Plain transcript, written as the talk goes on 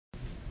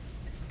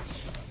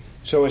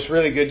So it's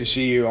really good to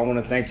see you. I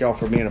want to thank y'all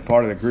for being a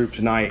part of the group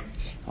tonight.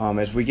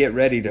 As we get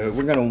ready we're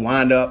going to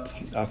wind up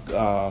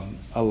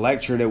a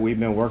lecture that we've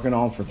been working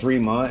on for 3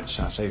 months.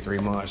 I say 3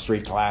 months,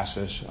 3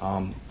 classes.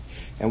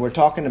 And we're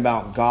talking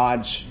about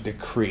God's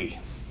decree.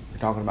 We're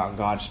talking about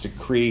God's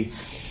decree.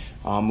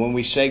 When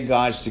we say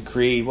God's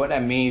decree, what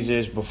that means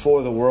is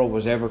before the world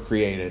was ever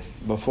created,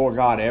 before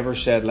God ever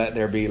said, let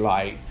there be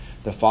light,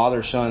 the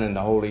Father, Son, and the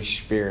Holy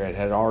Spirit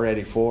had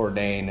already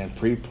foreordained and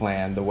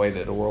pre-planned the way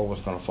that the world was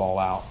going to fall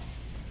out.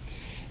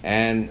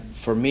 And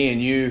for me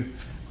and you,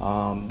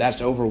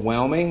 that's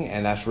overwhelming,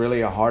 and that's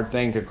really a hard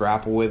thing to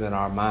grapple with in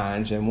our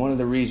minds. And one of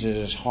the reasons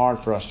it's hard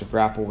for us to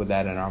grapple with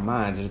that in our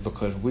minds is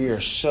because we are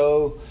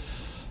so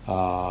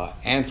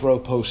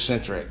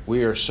anthropocentric.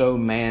 We are so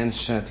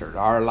man-centered.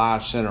 Our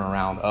lives center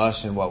around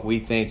us and what we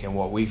think and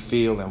what we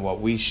feel and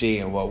what we see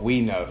and what we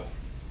know.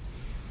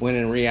 When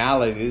in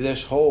reality,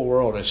 this whole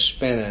world is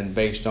spinning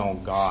based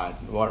on God.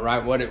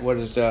 What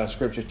does the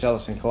Scripture tell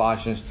us in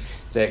Colossians?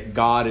 That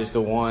God is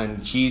the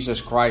one,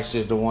 Jesus Christ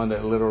is the one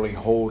that literally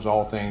holds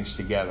all things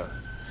together.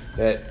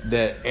 That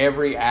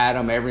every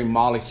atom, every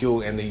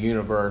molecule in the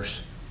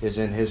universe is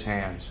in His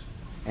hands.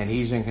 And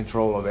He's in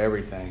control of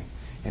everything.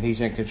 And He's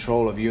in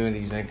control of you and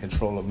He's in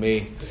control of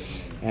me.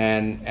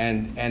 And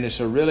it's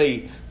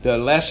the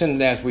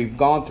lesson as we've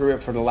gone through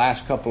it for the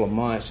last couple of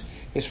months,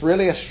 it's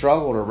really a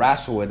struggle to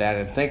wrestle with that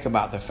and think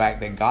about the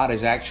fact that God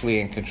is actually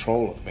in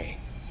control of me.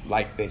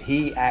 Like that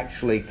He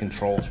actually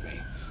controls me.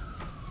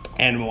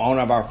 And one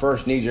of our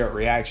first knee-jerk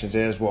reactions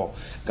is, well,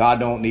 God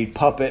don't need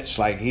puppets.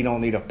 Like He don't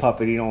need a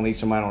puppet. He don't need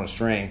somebody on a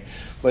string.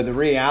 But the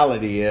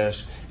reality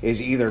is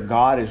either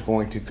God is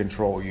going to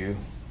control you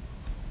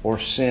or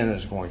sin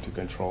is going to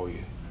control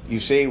you. You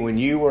see, when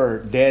you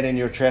were dead in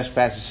your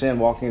trespass of sin,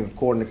 walking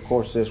according to the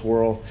course of this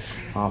world,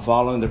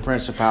 following the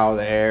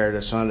principality of the air,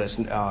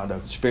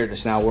 the spirit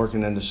that's now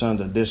working in the sons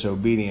of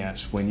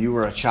disobedience, when you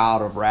were a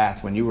child of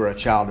wrath, when you were a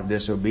child of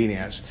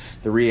disobedience,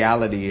 the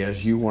reality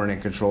is you weren't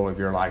in control of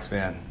your life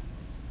then.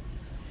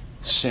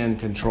 Sin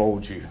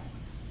controlled you.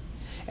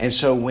 And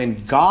so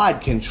when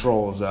God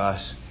controls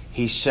us,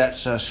 He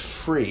sets us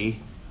free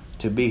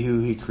to be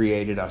who He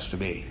created us to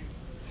be.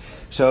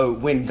 So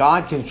when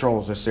God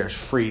controls us, there's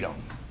freedom.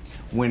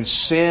 When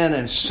sin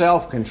and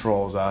self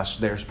controls us,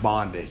 there's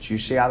bondage. You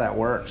see how that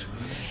works?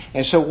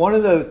 And so one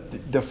of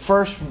the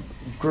first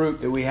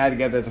group that we had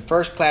together, the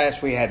first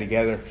class we had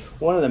together,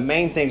 one of the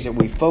main things that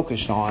we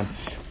focused on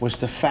was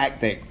the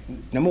fact that,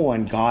 number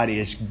one, God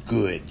is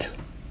good.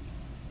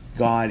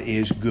 God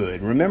is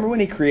good. Remember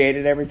when He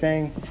created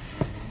everything?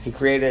 He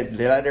created,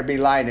 let there be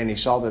light, and He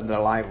saw that the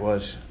light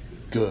was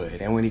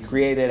good. And when He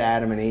created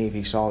Adam and Eve,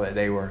 He saw that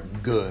they were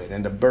good.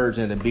 And the birds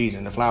and the bees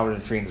and the flowers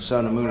and the tree and the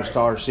sun, the moon, the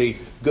stars, sea,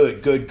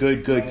 good, good,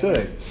 good, good,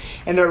 good.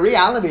 And the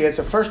reality is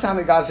the first time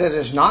that God says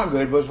it's not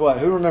good was what?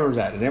 Who remembers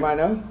that? Does anybody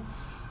know?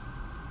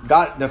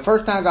 The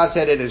first time God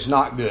said it is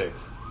not good.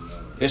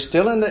 It's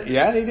still in He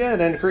did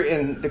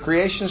in the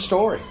creation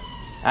story.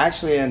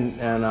 Actually in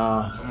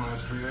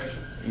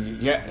creation?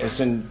 Yeah, it's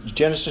in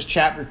Genesis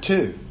chapter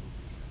 2.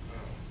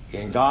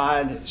 And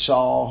God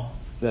saw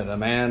that the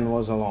man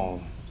was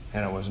alone.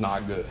 And it was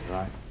not good,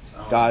 right?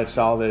 God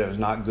saw that it was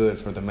not good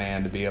for the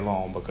man to be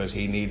alone because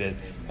he needed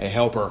a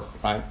helper,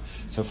 right?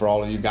 So for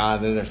all of you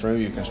guys in this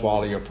room, you can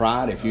swallow your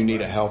pride. If you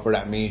need a helper,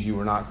 that means you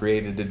were not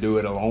created to do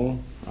it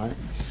alone, right?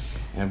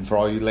 And for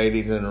all you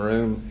ladies in the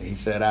room, He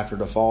said after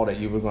the fall that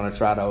you were going to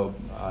try to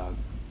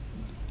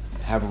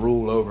have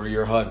rule over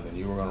your husband.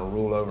 You were going to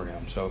rule over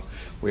him. So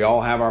we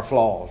all have our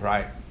flaws,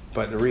 right?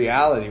 But the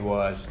reality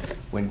was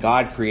when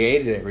God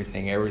created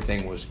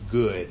everything was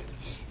good.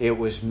 It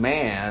was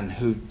man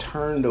who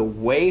turned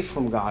away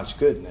from God's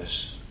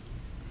goodness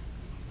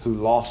who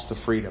lost the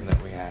freedom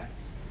that we had.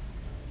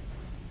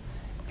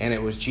 And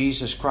it was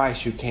Jesus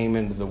Christ who came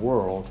into the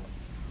world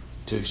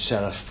to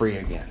set us free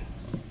again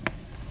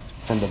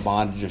from the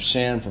bondage of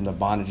sin, from the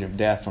bondage of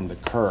death, from the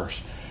curse.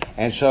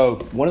 And so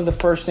one of the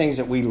first things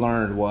that we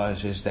learned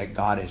is that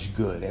God is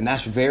good. And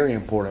that's very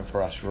important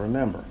for us to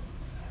remember,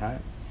 right?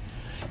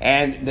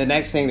 And the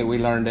next thing that we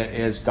learned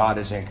is God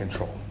is in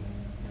control,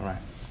 right?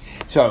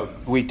 So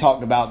we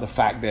talked about the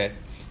fact that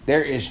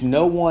there is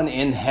no one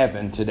in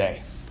heaven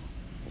today,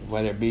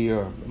 whether it be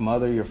your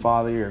mother, your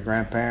father, your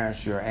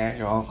grandparents, your aunt,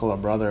 your uncle, a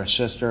brother, a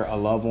sister, a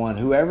loved one,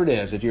 whoever it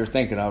is that you're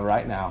thinking of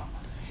right now,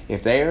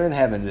 if they are in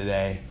heaven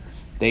today,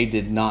 they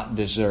did not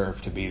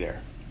deserve to be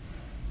there.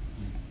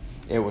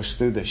 It was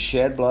through the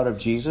shed blood of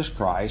Jesus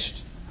Christ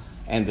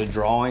and the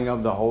drawing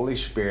of the Holy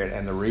Spirit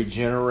and the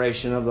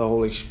regeneration of the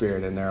Holy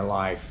Spirit in their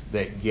life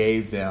that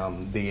gave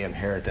them the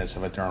inheritance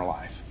of eternal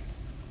life.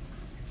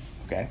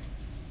 Okay?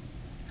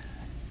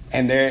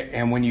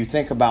 And when you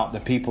think about the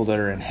people that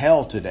are in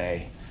hell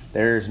today,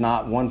 there is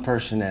not one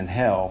person in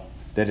hell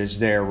that is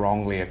there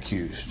wrongly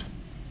accused.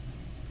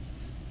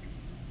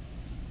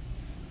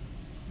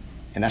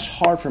 And that's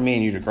hard for me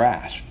and you to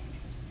grasp.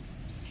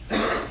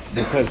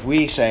 Because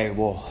we say,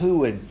 well, who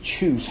would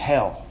choose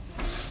hell?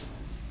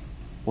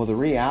 Well, the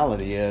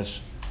reality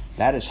is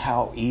that is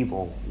how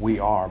evil we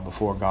are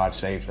before God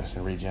saves us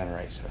and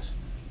regenerates us.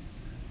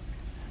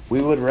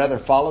 We would rather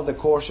follow the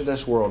course of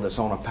this world that's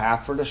on a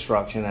path for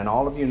destruction, and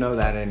all of you know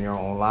that in your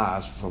own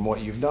lives from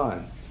what you've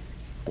done,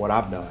 what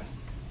I've done.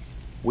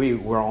 We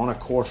were on a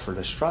course for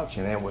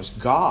destruction. It was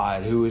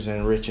God who was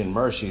in rich in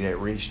mercy that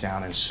reached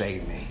down and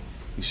saved me.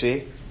 You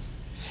see?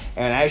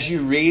 And as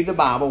you read the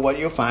Bible, what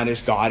you'll find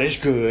is God is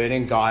good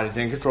and God is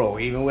in control.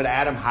 Even with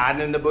Adam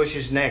hiding in the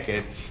bushes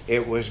naked,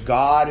 it was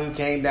God who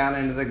came down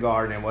into the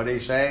garden. And what did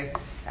he say?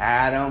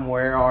 Adam,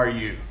 where are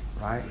you?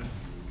 Right?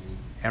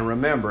 And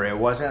remember, it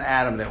wasn't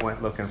Adam that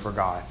went looking for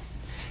God.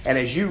 And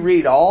as you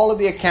read all of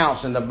the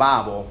accounts in the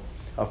Bible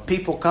of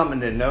people coming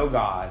to know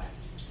God,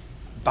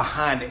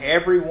 behind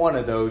every one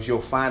of those,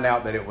 you'll find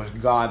out that it was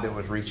God that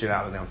was reaching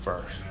out to them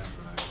first.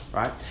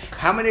 Right?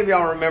 How many of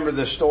y'all remember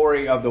the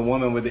story of the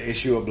woman with the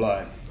issue of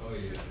blood? Oh,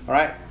 yeah. All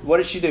right. What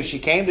did she do? She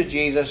came to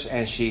Jesus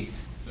and she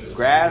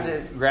grabbed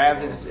it,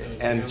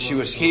 and she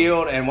was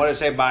healed. And what did it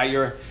say? By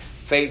your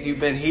faith, you've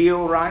been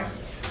healed, right?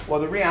 Well,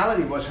 the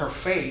reality was her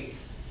faith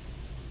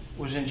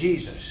was in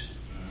Jesus.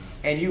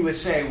 And you would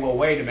say, well,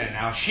 wait a minute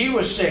now. She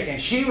was sick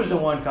and she was the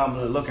one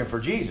coming looking for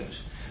Jesus.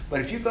 But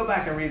if you go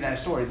back and read that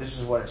story, this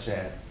is what it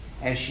said.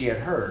 And she had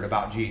heard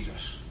about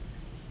Jesus.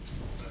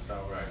 That's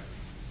all right.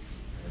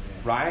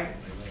 Right?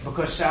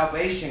 Because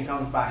salvation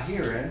comes by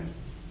hearing,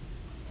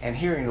 and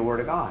hearing the Word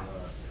of God.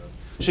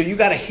 So you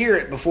got to hear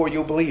it before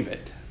you'll believe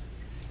it.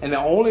 And the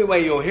only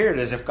way you'll hear it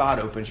is if God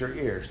opens your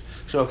ears.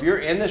 So if you're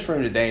in this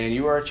room today and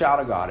you are a child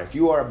of God, if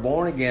you are a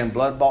born again,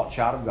 blood bought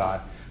child of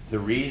God, the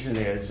reason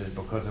is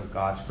because of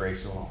God's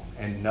grace alone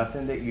and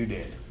nothing that you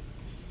did.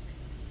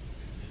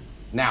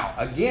 Now,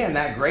 again,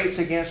 that grates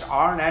against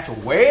our natural.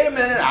 Wait a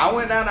minute, I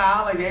went down the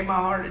aisle and gave my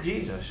heart to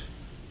Jesus.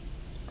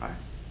 Right?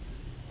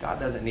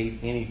 God doesn't need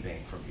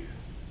anything from you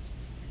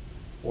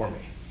or me.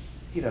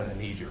 He doesn't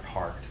need your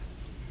heart.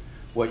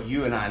 What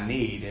you and I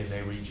need is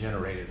a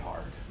regenerated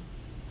heart.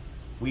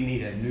 We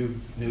need a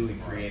newly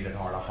created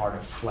heart, a heart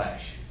of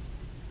flesh.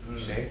 You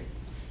see?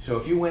 So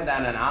if you went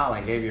down an aisle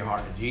and gave your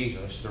heart to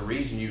Jesus, the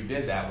reason you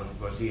did that was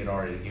because he had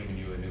already given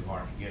you a new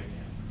heart to give him.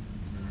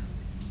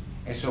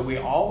 And so we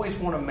always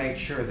want to make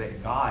sure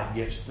that God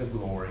gets the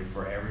glory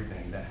for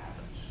everything that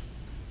happens.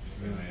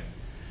 Amen.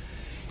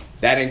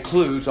 That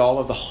includes all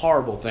of the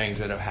horrible things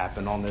that have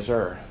happened on this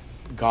earth.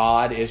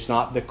 God is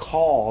not the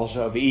cause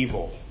of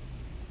evil,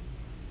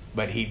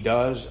 but he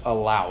does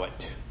allow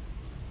it.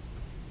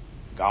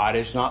 God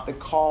is not the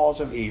cause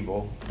of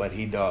evil, but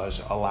he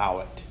does allow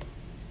it.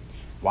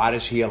 Why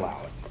does he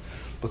allow it?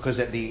 Because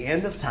at the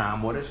end of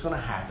time, what is going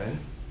to happen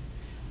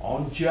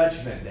on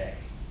Judgment Day,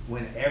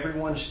 when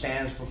everyone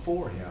stands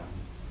before him,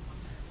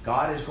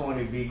 God is going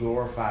to be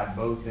glorified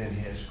both in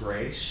his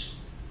grace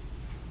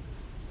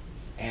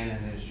and in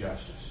his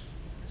justice.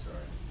 That's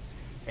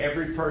right.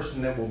 Every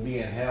person that will be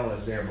in hell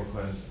is there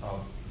because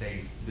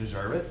they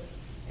deserve it,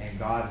 and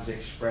God is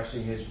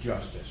expressing his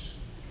justice,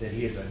 that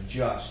he is a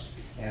just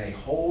and a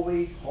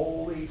holy,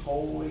 holy,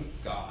 holy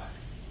God.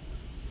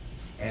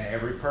 And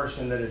every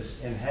person that is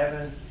in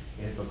heaven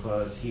is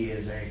because he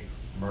is a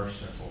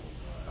merciful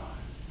God.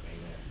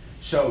 Amen.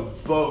 So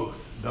both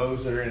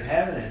those that are in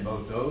heaven and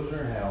both those that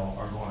are in hell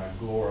are going to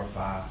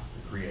glorify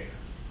the Creator.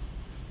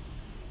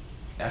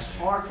 That's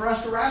hard for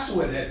us to wrestle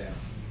with, isn't it?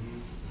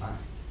 Mm-hmm. Right?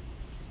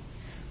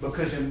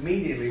 Because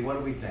immediately, what do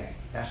we think?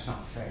 That's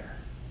not fair.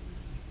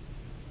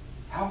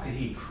 How could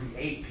he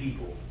create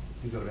people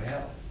to go to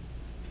hell?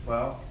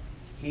 Well,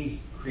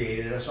 he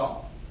created us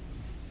all.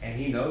 And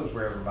he knows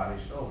where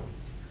everybody's going.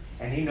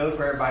 And he knows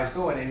where everybody's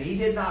going. And he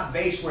did not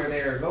base where they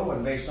are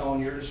going based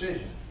on your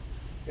decision.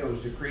 It was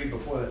decreed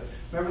before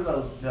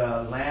remember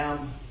the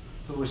lamb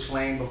who was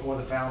slain before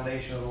the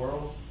foundation of the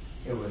world?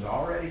 It was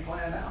already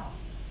planned out.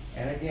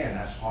 And again,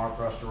 that's hard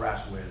for us to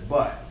wrestle with.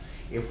 But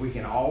if we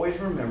can always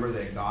remember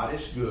that God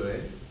is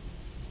good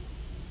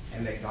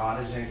and that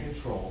God is in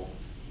control,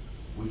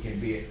 we can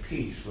be at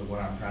peace with what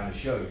I'm trying to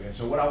show you. And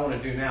so what I want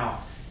to do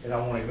now is I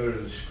want to go to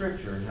the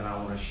scriptures and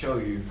I want to show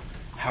you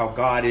how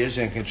God is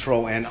in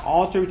control. And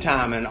all through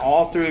time and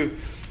all through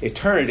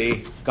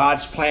eternity,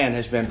 God's plan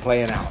has been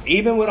playing out,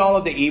 even with all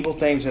of the evil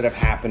things that have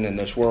happened in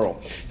this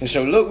world. And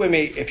so look with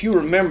me. If you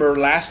remember,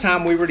 last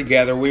time we were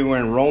together, we were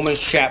in Romans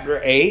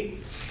chapter 8.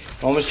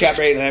 Romans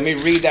chapter 8. Let me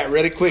read that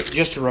really quick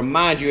just to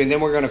remind you, and then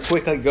we're going to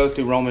quickly go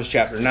through Romans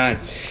chapter 9.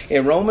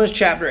 In Romans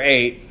chapter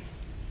 8,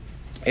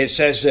 it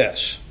says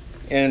this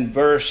in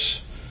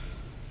verse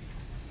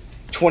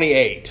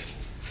 28.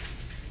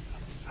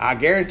 I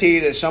guarantee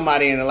you that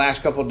somebody in the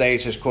last couple of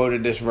days has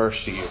quoted this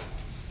verse to you.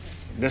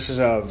 This is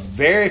a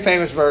very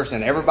famous verse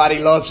and everybody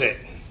loves it.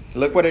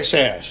 Look what it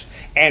says.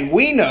 And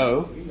we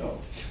know,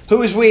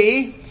 who is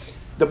we?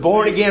 The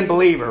born again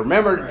believer.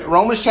 Remember,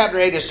 Romans chapter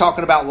 8 is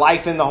talking about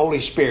life in the Holy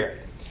Spirit.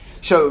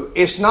 So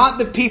it's not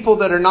the people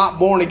that are not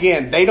born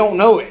again. They don't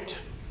know it.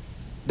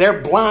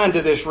 They're blind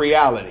to this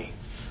reality.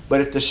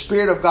 But if the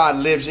Spirit of God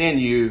lives in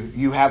you,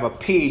 you have a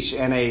peace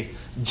and a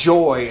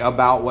joy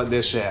about what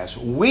this says.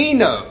 We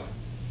know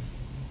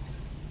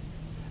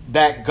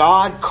that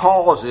God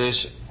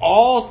causes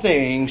all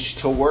things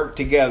to work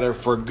together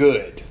for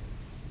good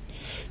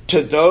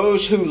to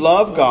those who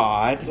love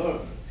God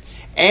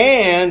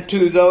and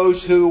to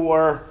those who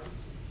were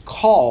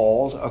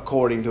called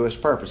according to his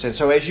purpose. And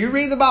so as you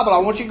read the Bible, I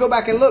want you to go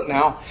back and look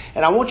now,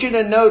 and I want you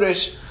to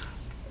notice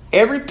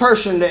every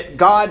person that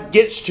God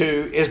gets to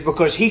is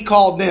because he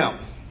called them.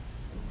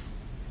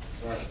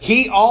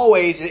 He's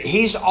always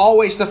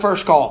the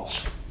first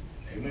cause.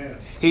 Amen.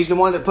 He's the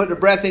one that put the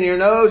breath in your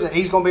nose, and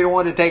he's going to be the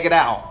one to take it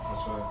out.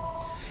 That's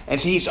right. And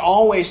he's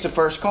always the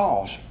first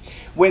cause.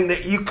 When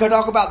you could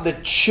talk about the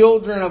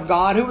children of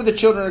God, who were the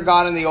children of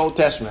God in the Old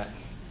Testament?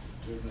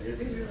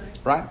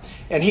 Right?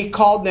 And he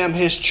called them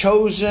his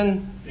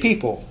chosen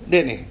people,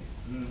 didn't he?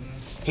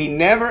 Mm-hmm. He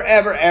never,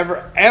 ever,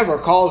 ever, ever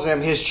calls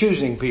them his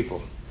choosing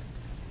people.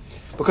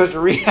 Because the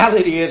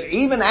reality is,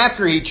 even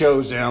after he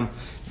chose them,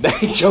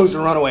 they chose to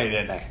run away,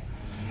 didn't they?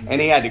 And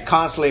he had to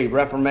constantly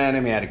reprimand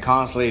them. He had to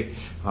constantly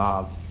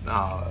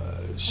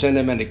send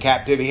them into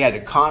captivity. He had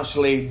to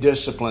constantly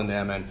discipline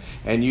them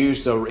and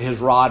use his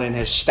rod and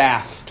his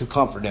staff to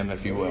comfort them,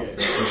 if you will.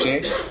 You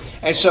see?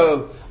 And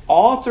so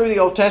all through the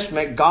Old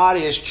Testament, God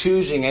is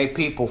choosing a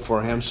people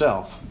for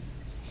himself.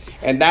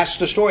 And that's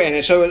the story.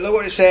 And so look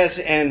what it says,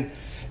 and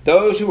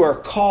those who are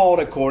called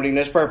according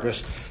to his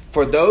purpose.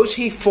 For those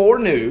he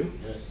foreknew,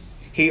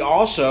 he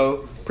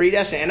also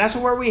predestined. And that's a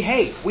word we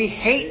hate. We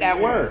hate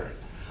that word.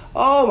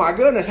 Oh my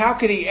goodness, how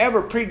could he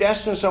ever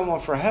predestine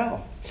someone for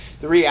hell?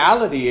 The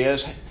reality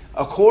is,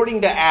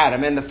 according to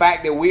Adam and the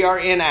fact that we are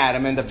in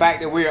Adam and the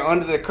fact that we are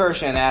under the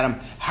curse in Adam,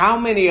 how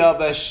many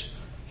of us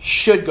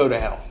should go to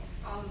hell?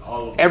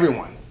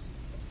 Everyone.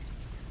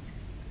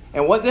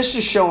 And what this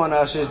is showing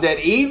us is that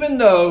even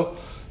though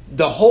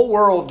the whole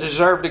world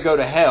deserved to go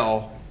to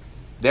hell,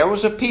 there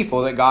was a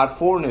people that God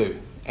foreknew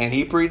and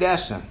he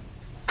predestined.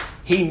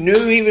 He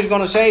knew he was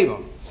going to save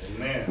them.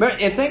 Amen.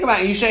 And think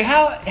about it. You say,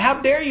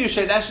 how dare you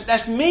say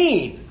that's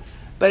mean?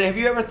 But have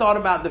you ever thought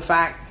about the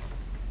fact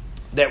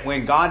that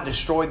when God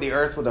destroyed the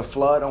earth with a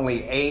flood,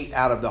 only 8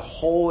 out of the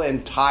whole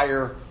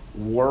entire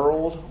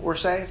world were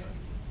saved?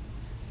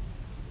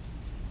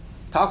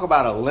 Talk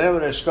about a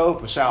limited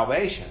scope of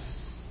salvation.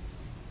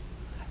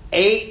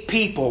 8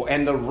 people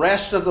and the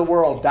rest of the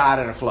world died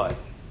in a flood.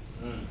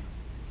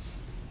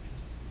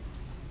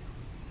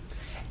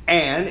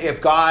 And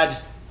if God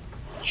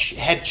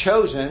had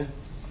chosen,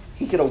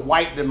 he could have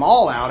wiped them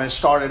all out and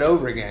started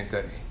over again,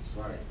 couldn't he?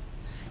 That's right.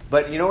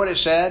 But you know what it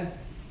said?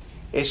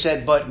 It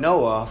said, but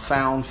Noah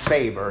found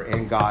favor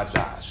in God's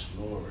eyes.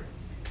 Glory.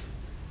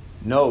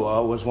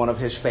 Noah was one of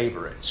his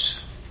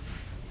favorites.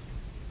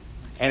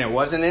 And it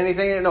wasn't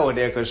anything that Noah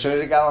did, because as soon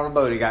as he got on the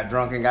boat, he got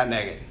drunk and got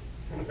naked.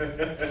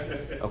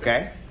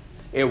 Okay?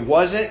 It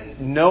wasn't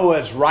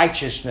Noah's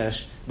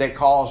righteousness that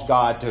caused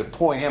God to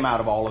point him out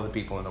of all of the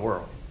people in the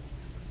world.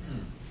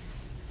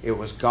 It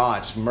was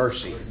God's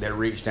mercy that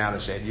reached down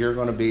and said, you're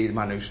going to be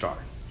my new start.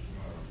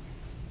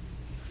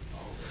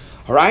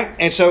 All right?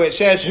 And so it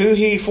says, who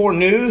he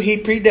foreknew, he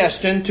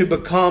predestined to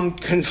become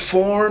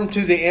conformed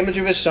to the image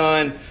of his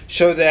Son,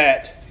 so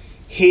that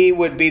he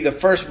would be the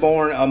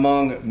firstborn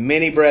among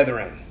many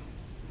brethren.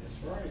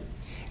 That's right.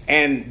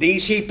 And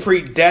these he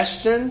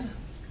predestined,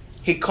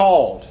 he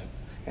called.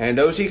 And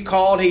those he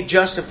called, he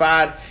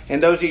justified.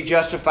 And those he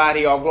justified,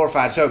 he all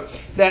glorified. So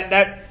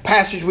that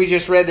passage we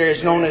just read there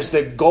is known as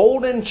the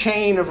golden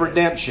chain of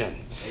redemption.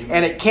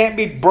 And it can't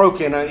be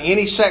broken on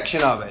any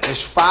section of it.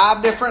 It's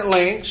 5 different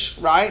links,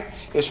 right?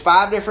 It's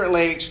 5 different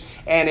links.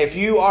 And if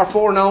you are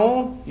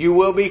foreknown, you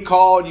will be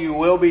called, you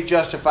will be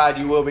justified,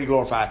 you will be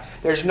glorified.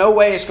 There's no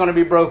way it's going to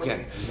be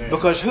broken. Amen.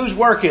 Because whose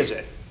work is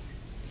it?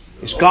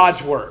 It's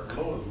God's work.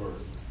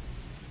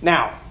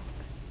 Now,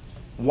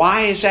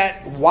 why is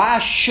that? Why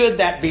should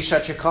that be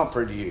such a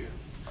comfort to you?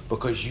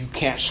 Because you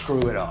can't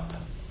screw it up.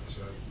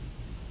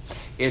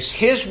 It's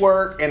his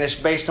work, and it's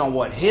based on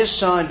what his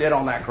Son did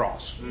on that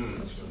cross.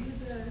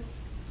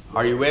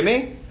 Are you with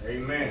me?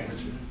 Amen.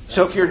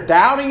 So if you're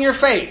doubting your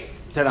faith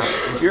tonight,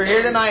 if you're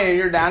here tonight and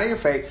you're doubting your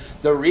faith,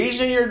 the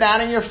reason you're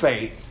doubting your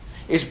faith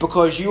is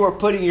because you are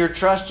putting your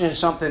trust in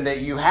something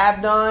that you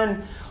have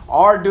done,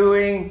 are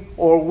doing,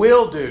 or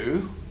will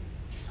do,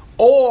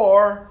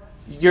 or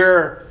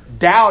you're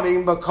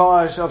doubting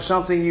because of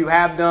something you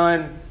have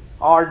done,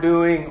 are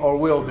doing, or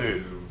will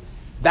do.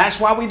 That's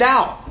why we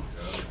doubt.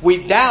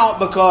 We doubt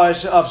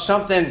because of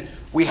something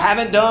we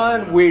haven't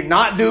done, we're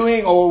not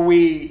doing, or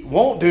we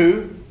won't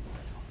do,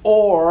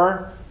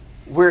 or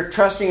we're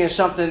trusting in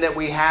something that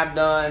we have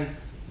done,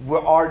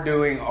 are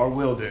doing, or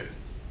will do.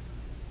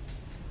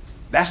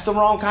 That's the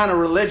wrong kind of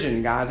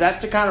religion, guys.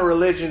 That's the kind of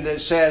religion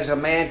that says a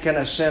man can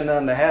ascend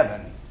unto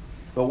heaven.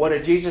 But what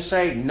did Jesus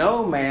say?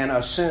 No man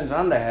ascends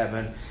unto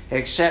heaven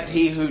except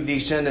he who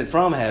descended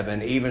from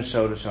heaven, even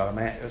so the Son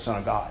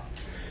of God.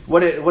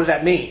 What does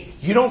that mean?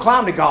 You don't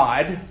climb to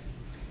God.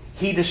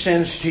 He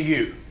descends to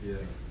you. Yeah.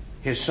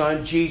 His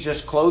Son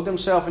Jesus clothed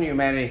himself in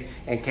humanity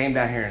and came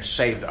down here and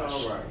saved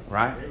us.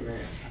 Right? Amen.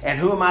 And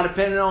who am I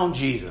depending on?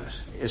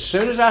 Jesus. As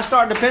soon as I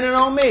start depending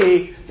on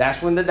me,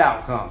 that's when the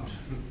doubt comes.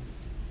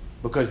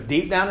 Because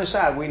deep down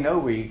inside, we know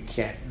we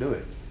can't do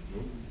it.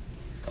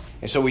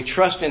 And so we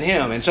trust in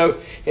him. And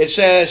so it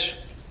says,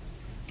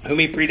 Whom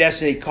he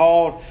predestined, he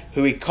called.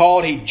 Who he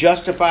called, he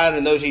justified.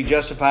 And those he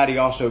justified, he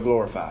also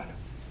glorified.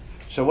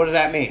 So what does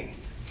that mean?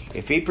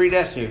 If he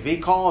predestined you, if he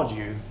called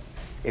you,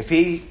 if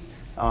he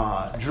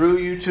drew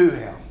you to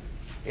him,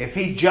 if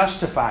he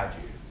justified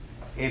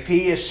you, if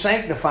he is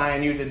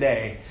sanctifying you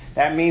today,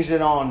 that means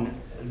that on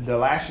the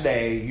last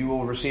day you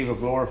will receive a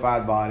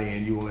glorified body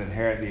and you will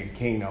inherit the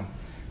kingdom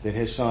that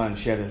his son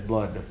shed his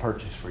blood to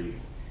purchase for you.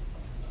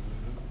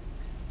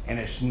 And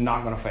it's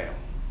not going to fail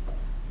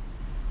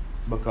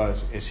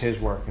because it's his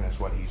work and it's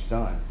what he's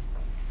done.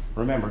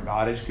 Remember,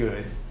 God is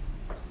good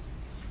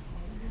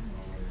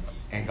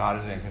and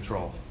God is in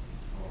control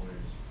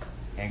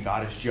and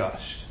God is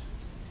just,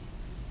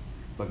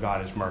 but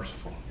God is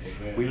merciful.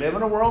 Amen. We live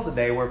in a world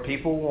today where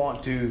people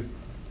want to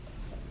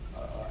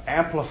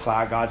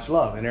amplify God's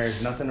love, and there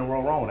is nothing in the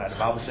world wrong with that. The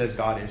Bible says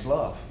God is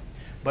love.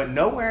 But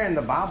nowhere in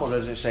the Bible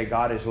does it say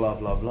God is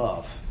love, love,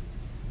 love.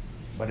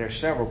 But there's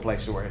several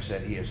places where it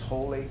said he is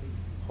holy,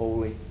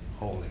 holy,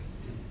 holy.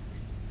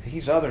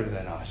 He's other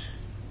than us.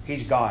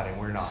 He's God and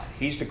we're not.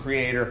 He's the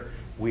creator.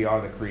 We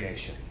are the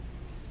creation.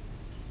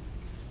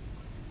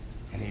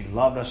 And he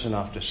loved us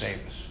enough to save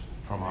us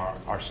from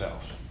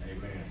ourselves.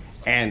 Amen.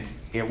 And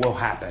it will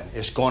happen.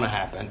 It's going to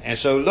happen. And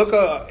so look,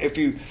 if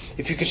you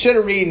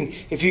consider reading,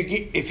 if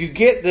you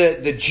get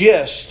the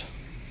gist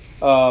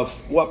of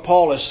what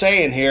Paul is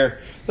saying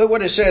here, look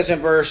what it says in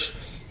verse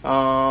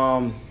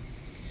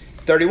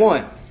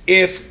 31.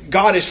 If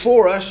God is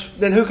for us,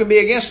 then who can be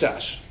against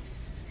us?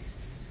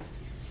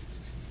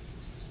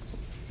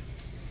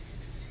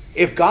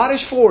 If God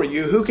is for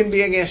you, who can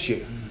be against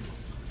you?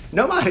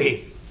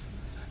 Nobody.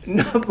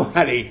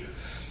 Nobody.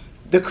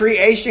 The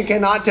creation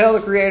cannot tell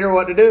the Creator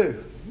what to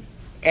do.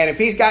 And if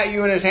He's got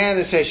you in His hand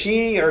and says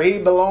she or he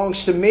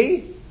belongs to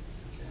me,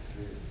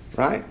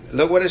 right?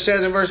 Look what it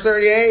says in verse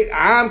 38.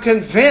 I'm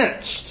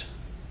convinced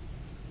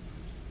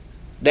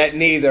that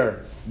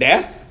neither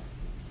death,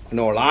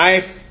 nor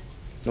life,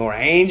 nor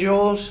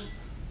angels,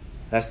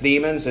 that's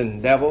demons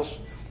and devils,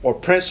 or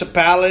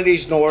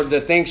principalities, nor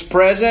the things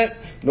present,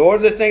 nor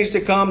the things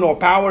to come, nor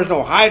powers,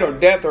 nor height, or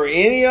depth, or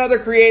any other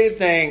created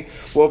thing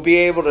will be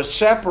able to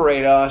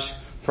separate us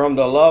from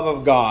the love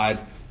of God,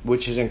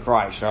 which is in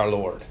Christ our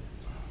Lord.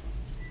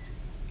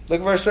 Look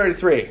at verse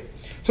 33.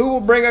 Who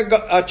will bring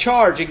a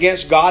charge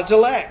against God's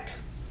elect?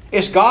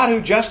 It's God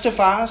who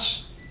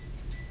justifies.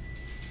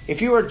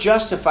 If you are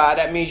justified,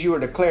 that means you are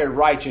declared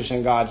righteous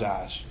in God's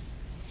eyes.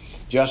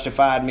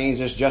 Justified means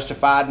it's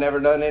justified, never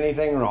done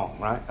anything wrong,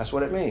 right? That's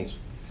what it means.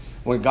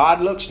 When God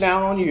looks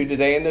down on you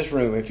today in this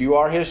room, if you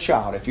are His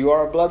child, if you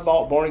are a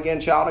blood-bought, born-again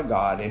child of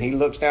God, and He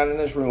looks down in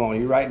this room on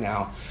you right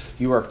now,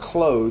 you are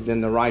clothed in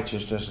the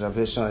righteousness of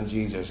His Son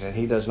Jesus. And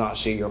He does not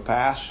see your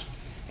past,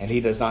 and He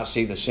does not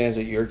see the sins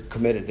that you're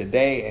committed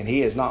today, and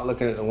He is not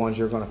looking at the ones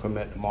you're going to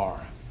commit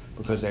tomorrow,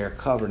 because they are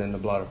covered in the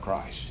blood of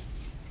Christ.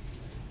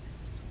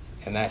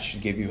 And that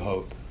should give you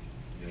hope.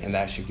 And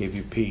that should give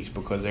you peace,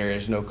 because there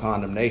is no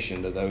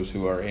condemnation to those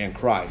who are in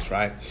Christ,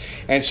 right?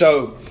 And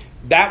so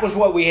that was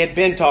what we had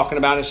been talking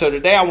about. And so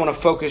today I want to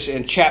focus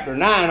in chapter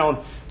 9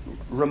 on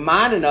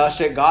reminding us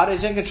that God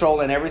is in control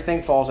and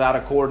everything falls out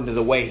according to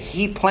the way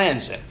He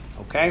plans it.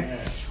 Okay?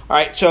 Amen. All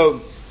right,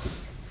 so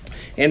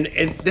and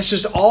this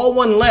is all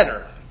one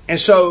letter. And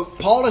so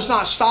Paul is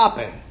not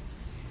stopping.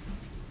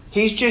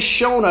 He's just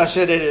shown us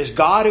that it is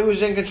God who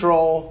is in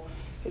control,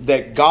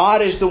 that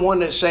God is the one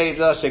that saves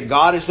us, that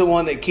God is the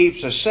one that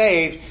keeps us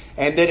saved,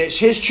 and that it's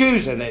His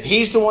choosing, that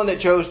He's the one that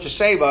chose to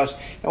save us.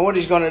 And what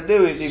He's going to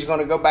do is He's going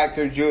to go back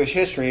through Jewish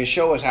history and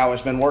show us how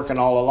it's been working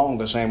all along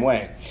the same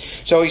way.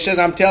 So he says,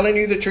 I'm telling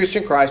you the truth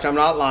in Christ. I'm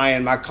not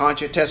lying. My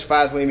conscience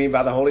testifies with me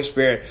by the Holy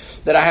Spirit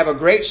that I have a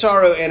great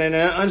sorrow and an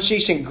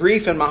unceasing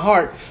grief in my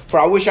heart, for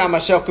I wish I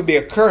myself could be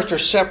accursed or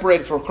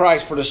separated from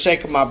Christ for the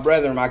sake of my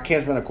brethren, my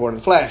kinsmen according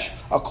to the flesh.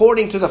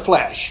 According to the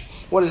flesh.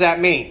 What does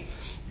that mean?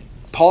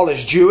 Paul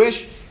is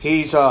Jewish.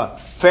 He's a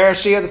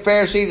Pharisee of the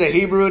Pharisees, a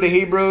Hebrew of the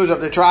Hebrews,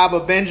 of the tribe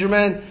of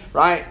Benjamin,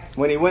 right?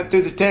 When he went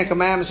through the Ten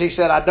Commandments, he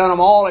said, I've done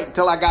them all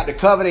until I got to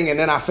coveting, and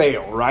then I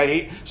failed,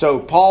 right? So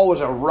Paul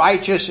was a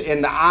righteous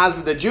in the eyes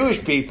of the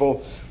Jewish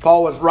people.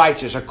 Paul was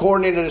righteous.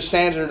 According to the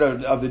standard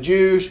of the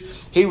Jews,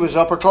 he was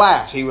upper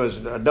class. He was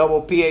a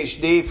double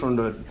PhD from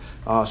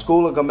the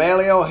school of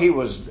Gamaliel. He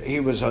was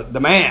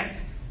the man.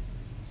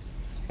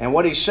 And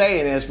what he's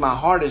saying is, my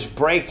heart is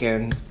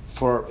breaking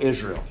for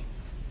Israel.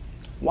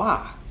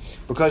 Why?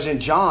 Because in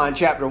John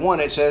chapter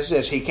 1 it says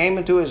this, He came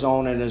into His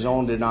own and His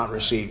own did not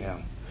receive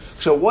Him.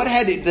 So what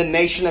had the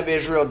nation of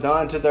Israel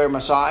done to their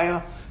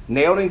Messiah?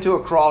 Nailed Him to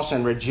a cross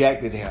and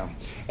rejected Him.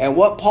 And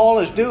what Paul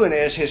is doing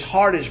is his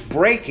heart is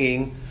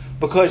breaking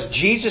because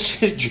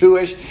Jesus is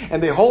Jewish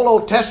and the whole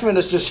Old Testament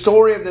is the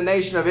story of the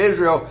nation of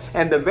Israel,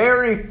 and the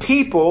very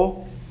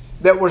people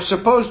that were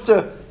supposed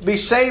to be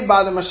saved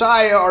by the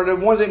Messiah are the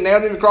ones that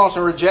nailed Him to the cross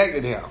and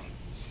rejected Him.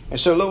 And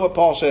so look what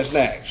Paul says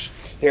next.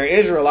 Their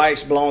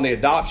Israelites belong the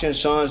adoption,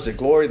 sons, the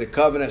glory, the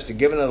covenants, the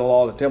giving of the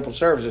law, the temple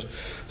services,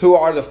 who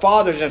are the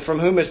fathers, and from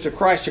whom is the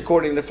Christ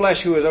according to the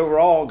flesh, who is over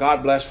all,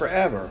 God bless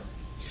forever.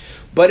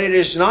 But it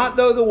is not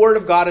though the word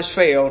of God has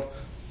failed,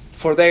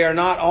 For they are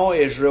not all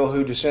Israel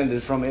who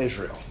descended from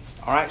Israel.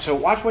 All right, so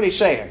watch what he's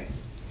saying.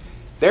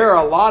 There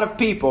are a lot of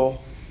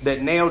people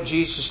that nailed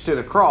Jesus to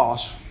the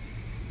cross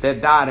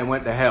that died and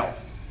went to hell.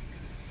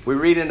 We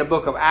read in the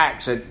book of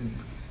Acts that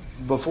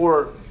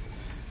before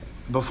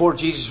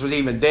Jesus was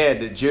even dead,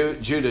 that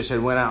Judas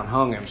had went out and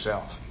hung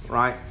himself,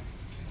 right?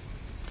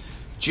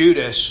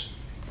 Judas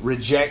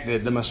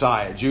rejected the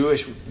Messiah.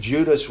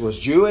 Judas was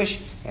Jewish,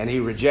 and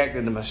he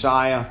rejected the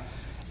Messiah.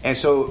 And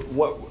so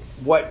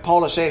what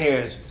Paul is saying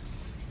here is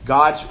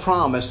God's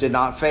promise did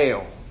not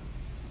fail.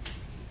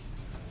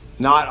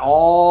 Not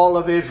all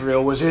of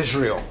Israel was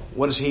Israel.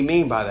 What does he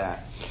mean by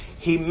that?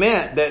 He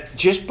meant that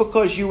just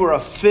because you were a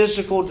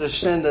physical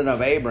descendant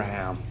of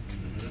Abraham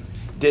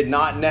did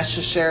not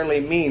necessarily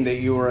mean that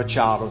you were a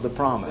child of the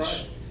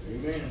promise.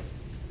 Amen.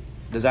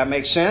 Does that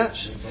make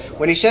sense?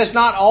 When he says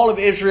not all of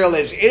Israel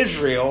is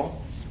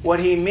Israel, what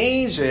he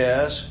means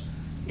is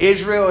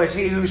Israel is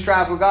he who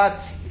strives with God.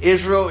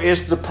 Israel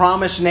is the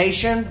promised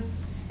nation.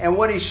 And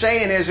what he's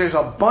saying is there's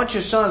a bunch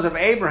of sons of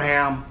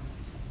Abraham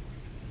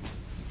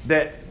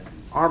that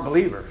aren't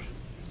believers.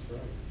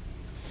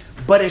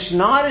 But it's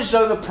not as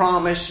though the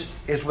promise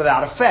is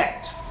without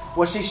effect.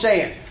 What's he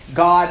saying?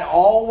 God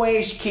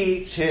always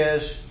keeps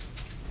his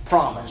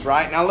promise,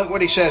 right? Now look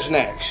what he says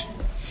next.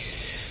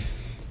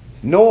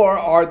 Nor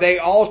are they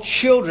all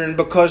children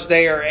because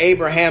they are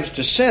Abraham's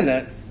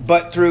descendant,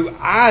 but through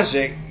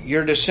Isaac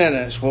your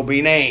descendants will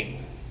be named.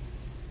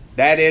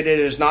 That it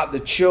is not the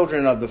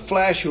children of the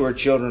flesh who are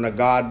children of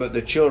God, but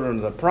the children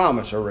of the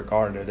promise are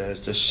regarded as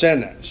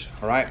descendants.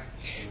 All right?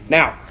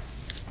 Now,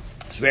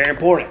 it's very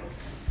important.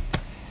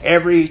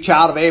 Every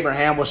child of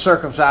Abraham was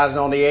circumcised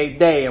on the 8th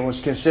day and was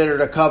considered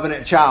a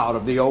covenant child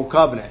of the old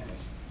covenant.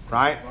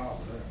 Right?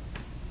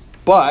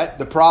 But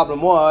the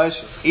problem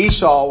was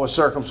Esau was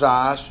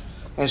circumcised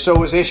and so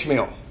was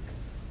Ishmael.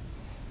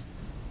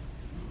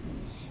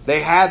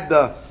 They had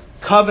the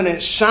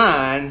covenant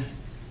sign,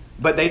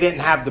 but they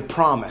didn't have the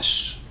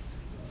promise.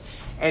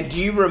 And do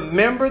you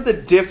remember the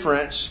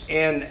difference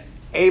in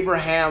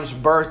Abraham's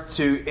birth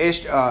to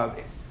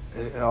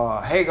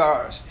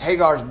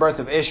Hagar's birth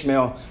of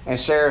Ishmael and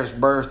Sarah's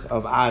birth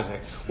of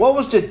Isaac? What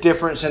was the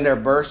difference in their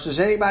births? Does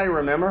anybody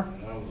remember?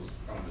 One was the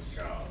promised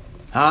child.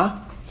 Huh?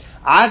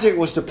 Isaac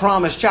was the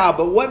promised child,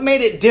 but what made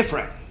it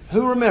different?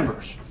 Who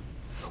remembers?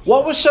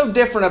 What was so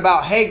different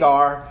about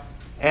Hagar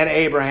and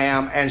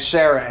Abraham and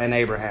Sarah and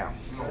Abraham?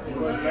 He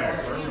loved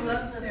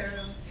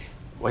Sarah.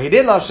 Well, he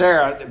did love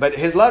Sarah, but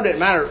his love didn't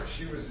matter.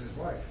 She was his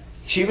wife.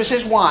 She was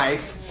his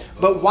wife,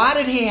 but why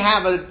did he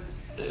have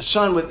a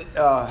son with...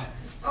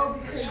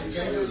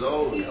 Because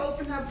he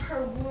opened up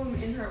her womb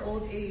in her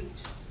old age.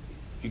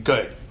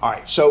 Good. All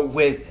right. So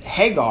with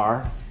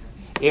Hagar,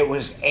 it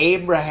was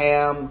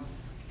Abraham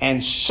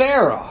and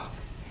Sarah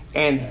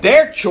and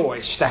their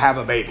choice to have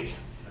a baby.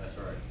 That's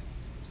right.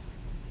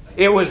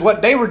 It was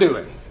what they were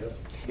doing.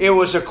 It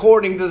was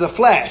according to the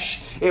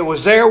flesh. It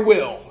was their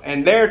will,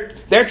 and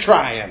they're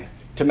trying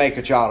to make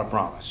a child of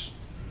promise.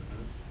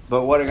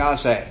 But what did God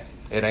say?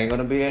 It ain't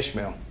going to be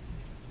Ishmael.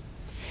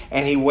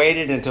 And he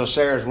waited until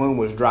Sarah's womb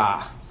was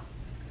dry.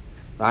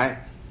 Right?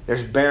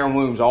 There's barren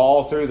wombs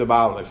all through the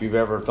Bible, if you've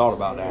ever thought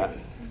about that.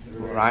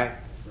 Right?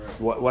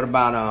 What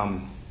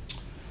about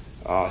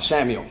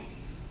Samuel?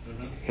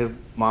 His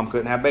mom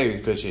couldn't have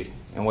babies, could she?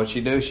 And what'd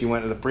she do? She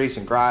went to the priest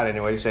and cried.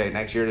 And what did he say?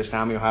 Next year this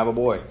time you'll have a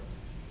boy.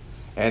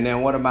 And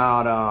then what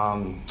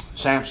about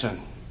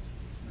Samson?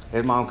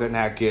 His mom couldn't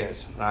have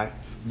kids. Right?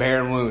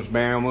 Barren wombs,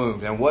 barren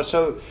wombs. And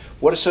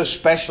what is so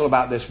special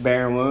about this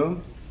barren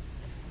womb?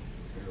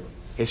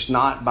 It's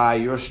not by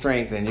your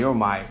strength and your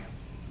might,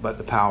 but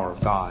the power of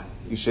God.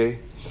 You see?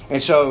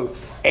 And so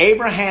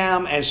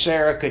Abraham and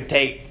Sarah could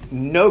take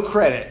no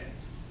credit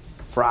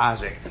for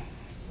Isaac.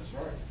 That's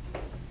right.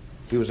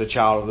 He was a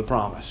child of the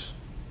promise.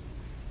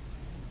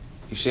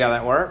 You see how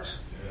that works?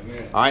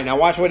 Amen. All right, now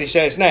watch what he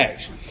says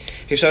next.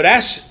 He's talking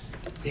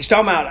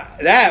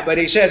about that, but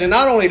he says, and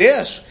not only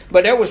this,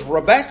 but there was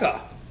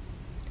Rebekah.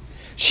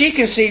 She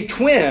conceived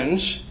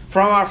twins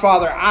from our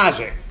father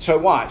Isaac. So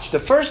watch. The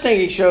first thing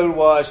he showed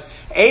was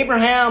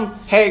Abraham,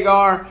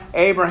 Hagar,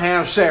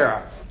 Abraham,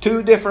 Sarah.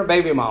 Two different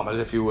baby mamas,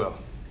 if you will.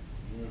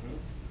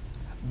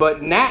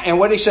 But now, and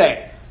what did he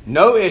say?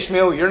 No,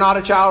 Ishmael, you're not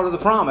a child of the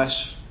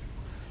promise.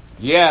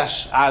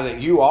 Yes,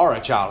 Isaac, you are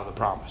a child of the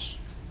promise.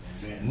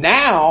 Amen.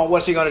 Now,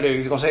 what's he going to do?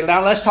 He's going to say,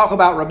 now let's talk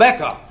about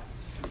Rebekah.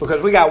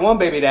 Because we got one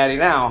baby daddy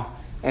now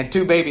and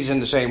two babies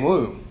in the same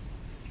womb.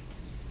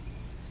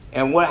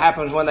 And what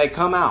happens when they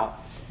come out?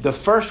 The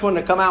first one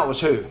to come out was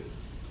who?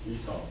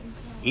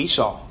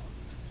 Esau.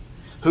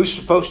 Who's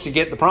supposed to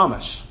get the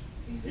promise?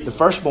 Esau. The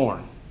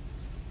firstborn.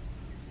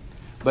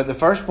 But the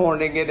firstborn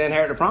didn't get to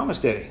inherit the promise,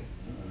 did he?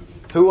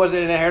 Who was it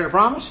that inherited the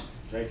promise?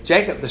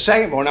 Jacob, the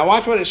secondborn. Now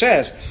watch what it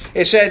says.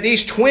 It said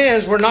these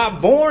twins were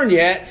not born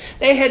yet.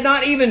 They had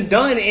not even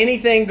done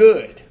anything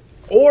good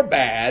or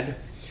bad,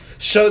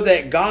 so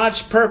that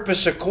God's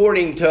purpose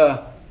according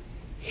to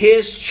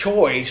his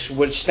choice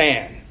would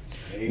stand.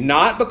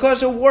 Not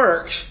because of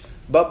works,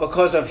 but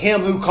because of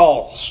him who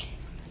calls.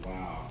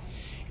 Wow.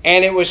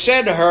 And it was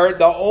said to her,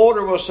 the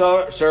older will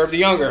serve the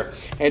younger.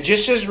 And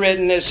just as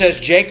written, it says,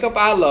 Jacob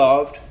I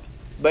loved,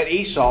 but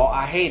Esau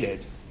I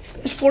hated.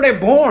 It's before they're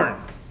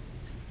born.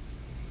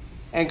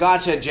 And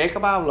God said,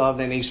 Jacob I've loved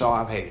and Esau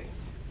I've hated.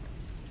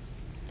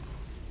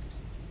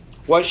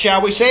 What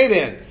shall we say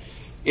then?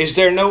 Is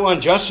there no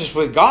injustice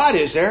with God,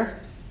 is there?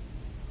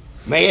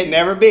 May it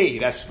never be.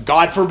 That's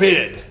God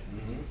forbid.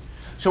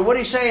 So what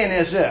he's saying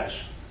is this.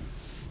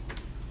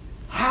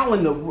 How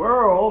in the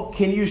world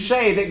can you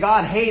say that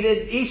God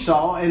hated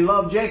Esau and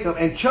loved Jacob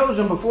and chose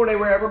them before they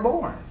were ever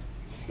born?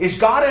 Is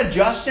God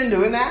unjust in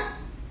doing that?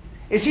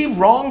 Is he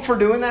wrong for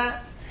doing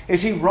that?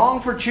 Is he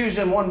wrong for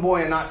choosing one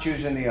boy and not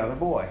choosing the other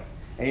boy?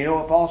 And you know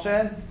what Paul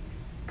said?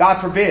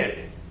 God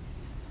forbid.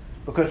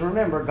 Because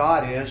remember,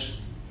 God is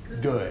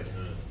good.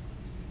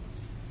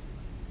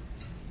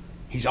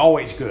 He's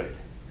always good.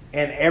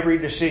 And every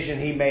decision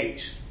he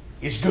makes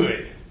is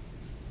good.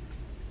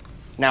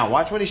 Now,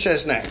 watch what he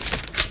says next.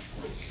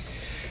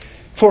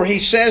 For he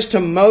says to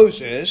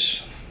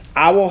Moses,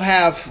 I will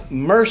have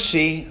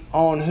mercy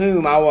on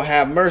whom I will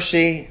have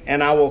mercy,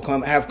 and I will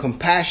have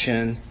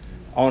compassion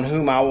on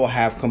whom I will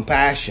have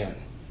compassion.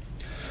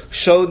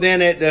 So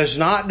then it does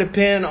not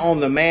depend on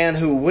the man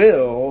who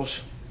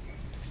wills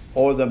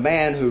or the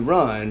man who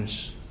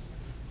runs,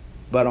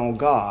 but on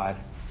God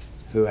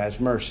who has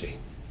mercy.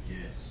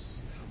 Yes.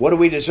 What do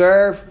we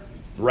deserve?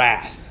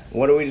 Wrath.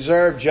 What do we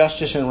deserve?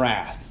 Justice and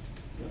wrath.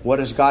 What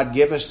does God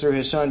give us through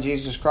his Son,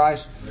 Jesus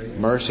Christ?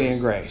 Mercy and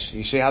grace.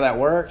 You see how that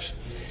works?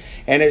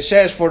 And it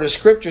says, for the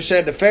scripture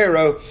said to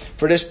Pharaoh,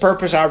 for this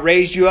purpose I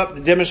raised you up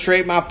to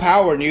demonstrate my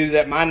power in you,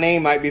 that my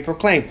name might be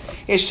proclaimed.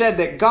 It said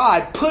that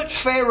God put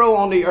Pharaoh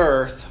on the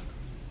earth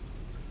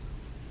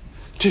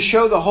to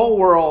show the whole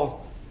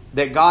world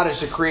that God is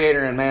the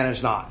creator and man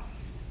is not.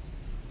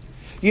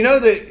 You know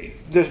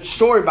the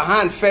story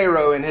behind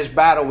Pharaoh and his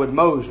battle with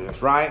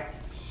Moses, right?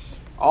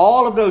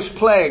 All of those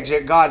plagues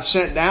that God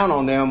sent down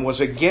on them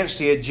was against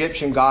the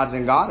Egyptian gods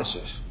and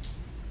goddesses.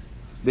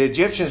 The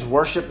Egyptians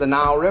worshipped the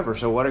Nile River.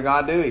 So what did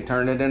God do? He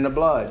turned it into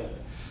blood.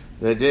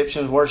 The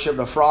Egyptians worshipped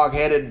a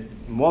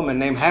frog-headed woman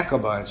named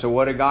Hecuba. And so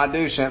what did God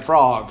do? Sent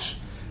frogs,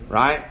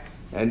 right?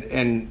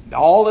 And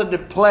all of the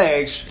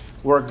plagues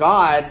were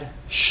God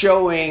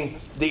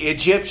showing the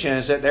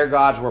Egyptians that their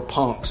gods were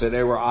punks, that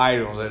they were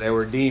idols, that they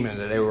were demons,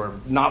 that they were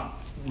not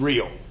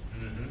real.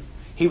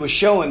 He was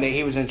showing that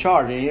he was in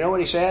charge. And you know what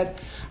he said?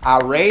 I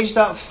raised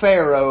up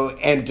Pharaoh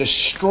and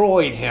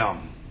destroyed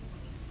him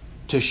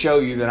to show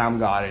you that I'm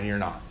God and you're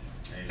not.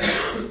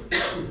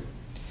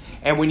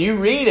 And when you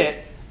read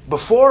it,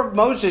 before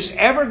Moses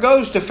ever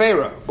goes to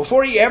Pharaoh,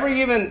 before he ever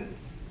even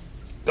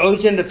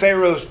goes into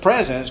Pharaoh's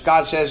presence,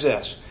 God says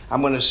this,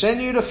 I'm going to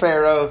send you to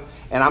Pharaoh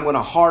and I'm going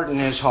to harden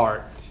his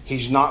heart.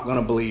 He's not going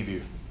to believe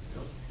you.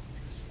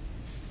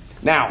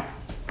 Now,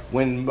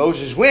 when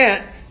Moses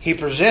went, he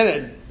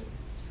presented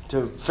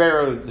to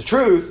Pharaoh the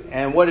truth.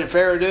 And what did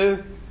Pharaoh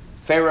do?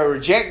 Pharaoh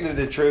rejected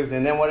the truth.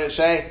 And then what did it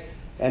say?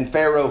 And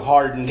Pharaoh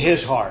hardened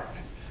his heart.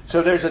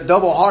 So there's a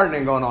double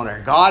hardening going on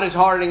there. God is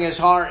hardening his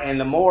heart. And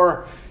the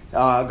more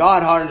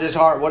God hardens his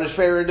heart, what does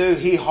Pharaoh do?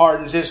 He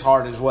hardens his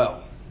heart as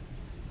well.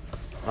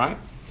 Right?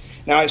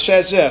 Now it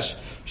says this.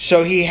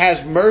 So he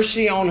has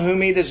mercy on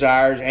whom he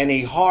desires, and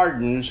he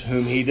hardens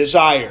whom he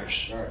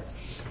desires. Right.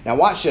 Now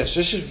watch this.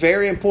 This is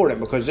very important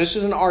because this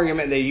is an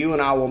argument that you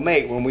and I will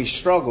make when we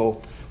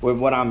struggle with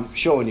what I'm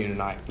showing you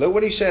tonight. Look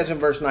what he says in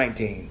verse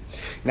 19.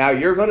 Now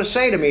you're going to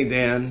say to me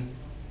then,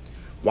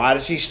 why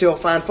does he still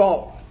find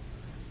fault?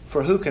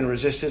 For who can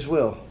resist his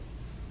will?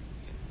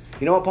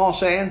 You know what Paul's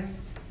saying?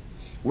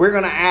 We're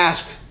going to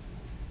ask,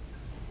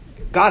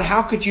 God,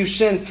 how could you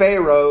send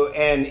Pharaoh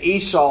and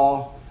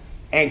Esau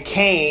and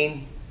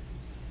Cain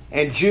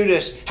and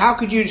Judas? How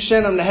could you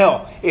send them to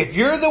hell? If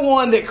you're the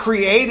one that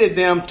created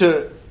them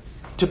to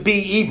be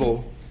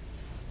evil,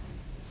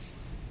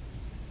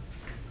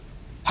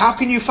 how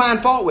can you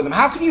find fault with them?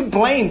 How can you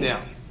blame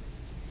them?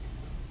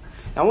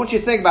 Now I want you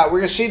to think about it. We're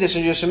going to see this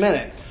in just a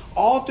minute.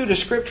 All through the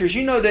scriptures,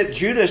 you know that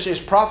Judas is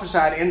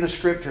prophesied in the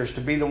scriptures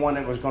to be the one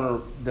that was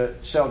going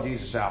to sell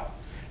Jesus out.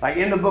 Like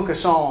in the book of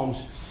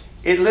Psalms,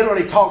 it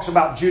literally talks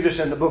about Judas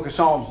in the book of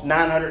Psalms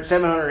 900,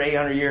 700,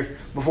 800 years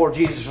before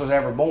Jesus was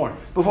ever born.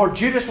 Before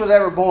Judas was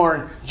ever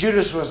born,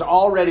 Judas was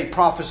already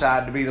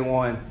prophesied to be the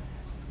one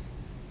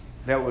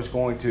that was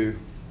going to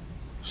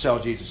sell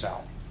Jesus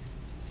out.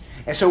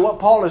 And so what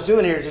Paul is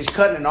doing here is he's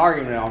cutting an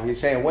argument off. He's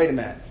saying, wait a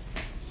minute.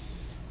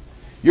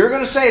 You're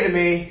going to say to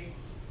me,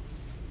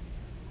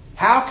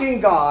 how can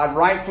God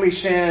rightfully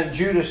send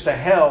Judas to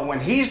hell when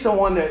he's the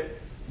one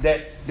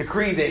that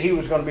decreed that he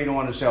was going to be the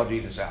one to sell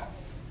Jesus out?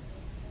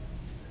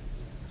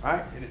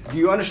 Right? Do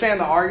you understand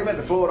the argument,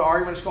 the flow of the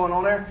argument that's going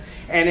on there?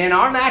 And in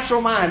our natural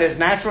mind, as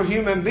natural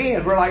human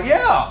beings, we're like,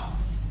 yeah.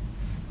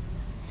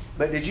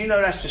 But did you know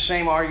that's the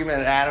same argument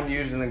that Adam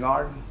used in the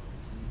garden?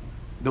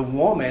 The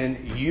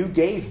woman you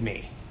gave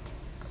me,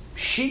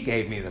 she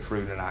gave me the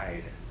fruit and I ate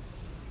it.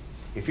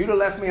 If you'd have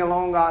left me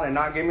alone, God, and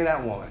not give me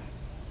that woman,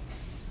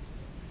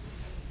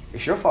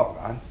 it's your fault,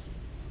 God,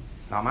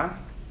 not mine.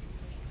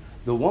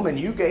 The woman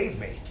you gave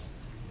me,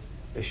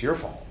 It's your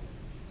fault.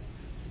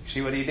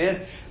 See what he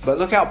did? But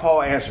look how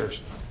Paul answers.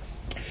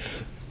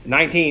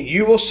 19,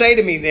 you will say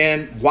to me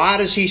then, why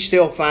does he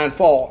still find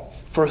fault?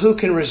 For who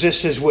can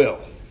resist his will?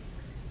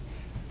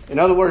 In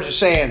other words, it's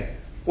saying,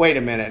 wait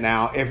a minute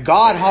now. If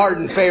God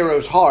hardened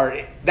Pharaoh's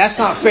heart, that's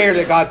not fair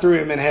that God threw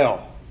him in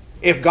hell.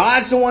 If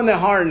God's the one that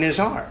hardened his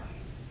heart,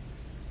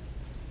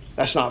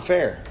 that's not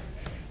fair.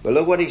 But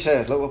look what he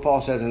says. Look what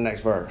Paul says in the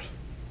next verse.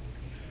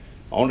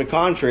 On the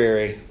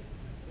contrary,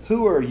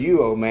 who are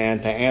you, O man,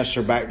 to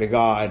answer back to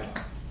God?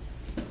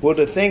 Will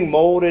the thing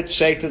molded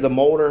say to the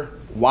molder,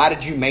 why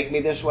did you make me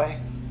this way?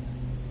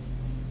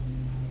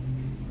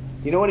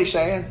 You know what he's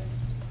saying?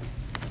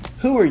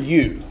 Who are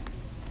you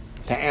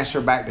to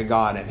answer back to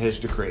God and His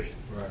decree,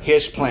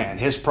 His plan,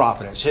 His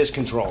providence, His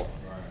control?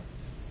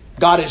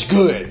 God is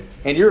good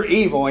and you're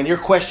evil and you're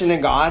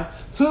questioning God.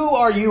 Who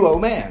are you, O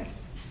man?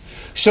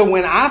 So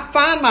when I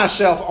find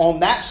myself on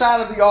that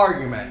side of the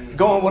argument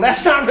going, well,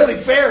 that's not really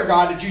fair,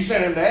 God, that you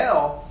sent him to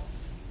hell,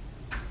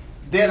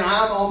 then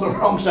I'm on the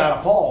wrong side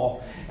of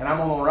Paul, and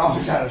I'm on the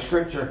wrong side of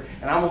Scripture,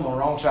 and I'm on the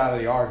wrong side of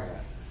the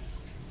argument.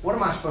 What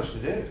am I supposed to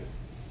do?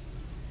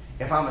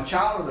 If I'm a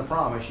child of the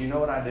promise, you know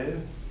what I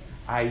do?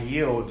 I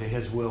yield to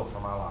His will for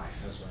my life.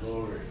 That's right.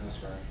 Glory. That's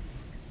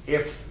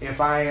right. If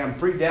I am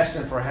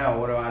predestined for hell,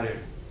 what do?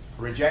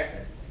 Reject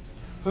it.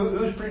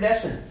 Who's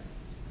predestined?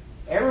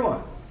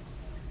 Everyone.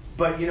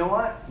 But you know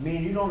what? Me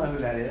and you don't know who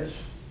that is.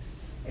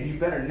 And you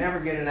better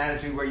never get an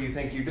attitude where you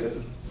think you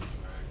do.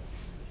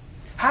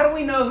 How do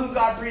we know who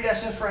God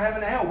predestines for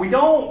heaven and hell? We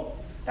don't.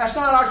 That's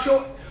not our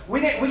choice.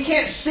 We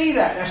can't see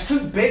that. That's too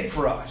big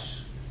for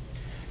us.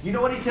 You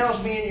know what He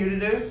tells me and you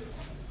to do?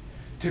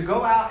 To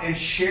go out and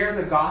share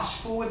the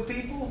gospel with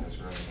people. That's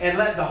right. And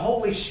let the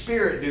Holy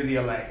Spirit do the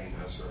electing.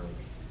 That's right.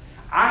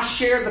 I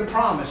share the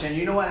promise, and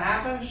you know what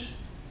happens?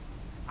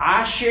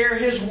 I share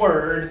His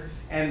word,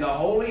 and the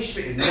Holy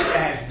Spirit,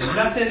 that has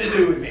nothing to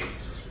do with me.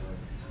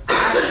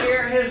 I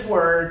share His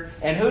word,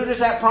 and who does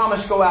that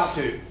promise go out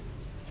to?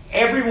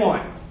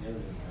 Everyone.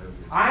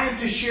 I am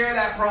to share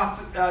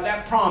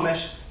that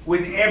promise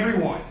with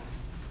everyone.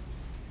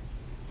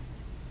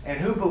 And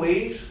who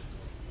believes?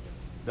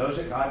 Those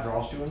that God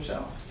draws to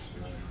Himself.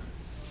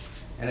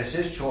 And it's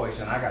His choice,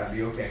 and I got to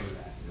be okay with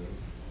that.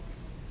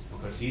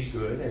 Because He's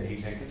good and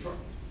He's in control.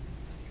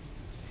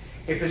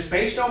 If it's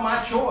based on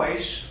my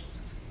choice,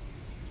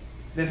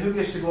 then who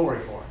gets the glory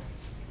for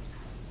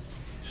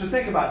it? So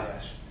think about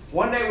this.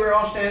 One day we're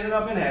all standing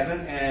up in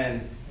heaven,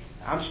 and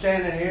I'm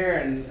standing here,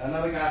 and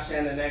another guy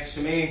standing next to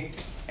me,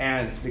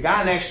 and the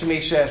guy next to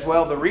me says,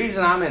 well, the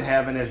reason I'm in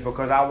heaven is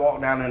because I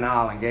walked down an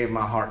aisle and gave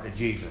my heart to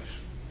Jesus.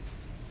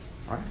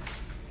 All right?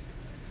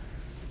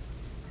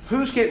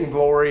 Who's getting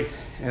glory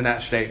in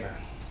that statement?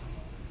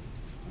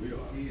 We are.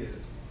 He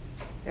is.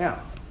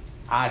 Yeah,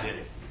 I did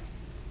it.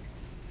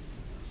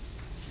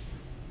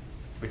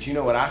 But you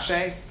know what I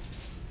say?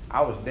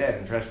 I was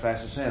dead in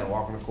trespass and sin,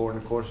 walking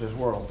according to the course of this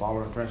world,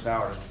 following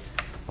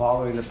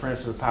the prince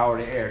of the power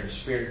of the air, the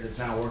spirit that's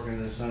now working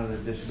in the son of the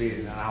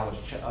disobedient. And I was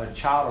a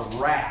child of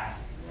wrath,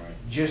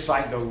 just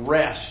like the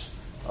rest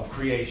of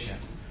creation.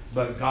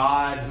 But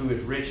God, who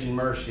is rich in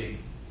mercy,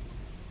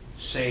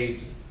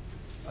 saved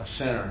a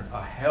sinner,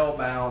 a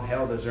hell-bound,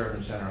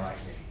 hell-deserving sinner like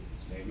me.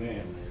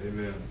 Amen.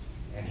 Amen.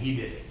 And He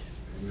did it.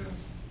 Amen.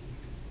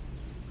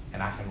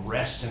 And I can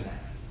rest in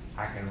that.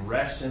 I can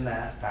rest in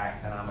that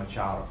fact that I'm a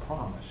child of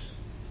promise.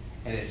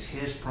 And it's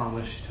His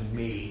promise to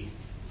me,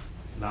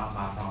 not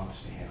my promise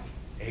to Him.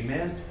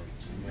 Amen?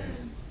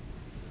 Amen.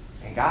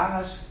 And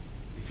guys,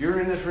 if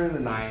you're in this room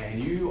tonight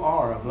and you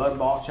are a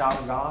blood-bought child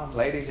of God,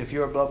 ladies, if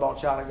you're a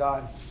blood-bought child of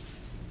God,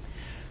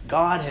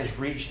 God has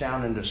reached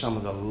down into some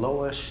of the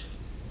lowest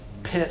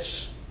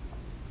pits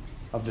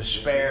of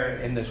despair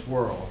in this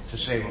world to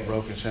save a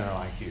broken sinner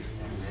like you.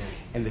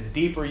 And the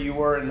deeper you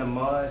were in the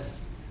mud,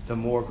 the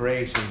more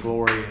grace and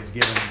glory is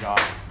given to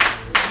God.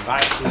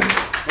 Right?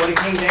 What did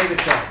King David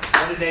say?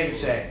 What did David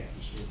say?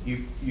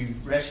 You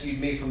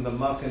rescued me from the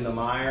muck and the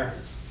mire.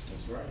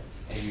 That's right.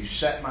 And you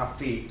set my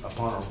feet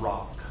upon a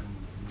rock.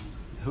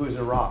 Who is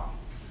a rock?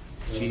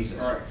 Jesus.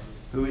 Christ.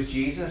 Who is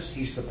Jesus?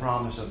 He's the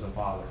promise of the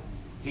Father.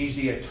 He's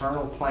the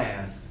eternal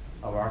plan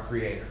of our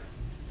Creator.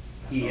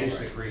 He is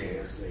the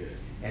Creator.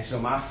 And so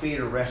my feet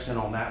are resting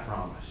on that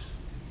promise.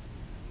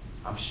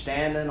 I'm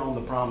standing on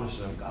the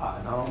promises of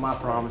God, not on my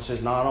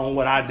promises, not on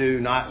what I do,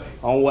 not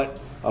on what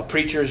a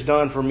preacher's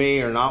done for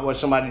me, or not what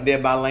somebody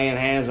did by laying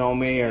hands on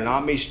me, or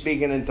not me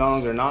speaking in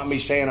tongues, or not me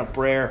saying a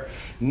prayer.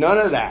 None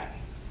of that.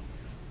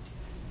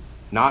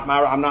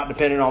 I'm not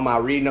dependent on my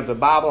reading of the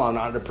Bible. I'm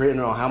not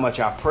dependent on how much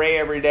I pray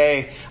every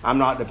day. I'm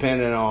not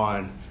dependent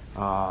on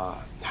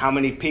how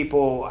many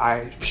people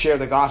I share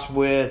the gospel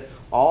with.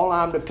 All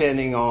I'm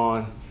depending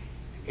on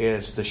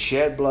is the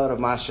shed blood of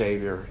my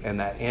Savior and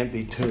that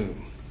empty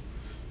tomb.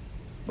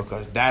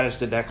 Because that is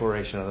the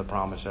declaration of the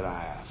promise that I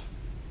have.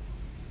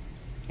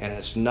 And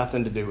it's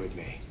nothing to do with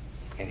me.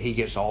 And He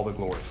gets all the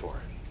glory for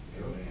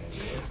it.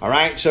 All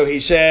right, so he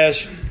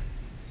says,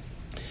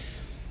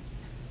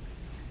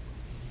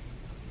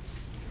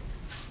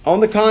 on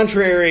the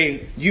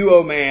contrary, you,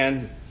 O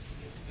man,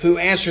 who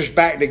answers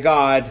back to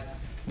God,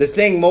 the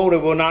thing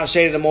molded will not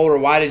say to the molder,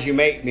 why did you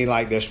make me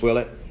like this, will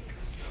it?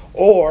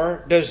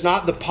 Or does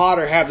not the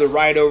potter have the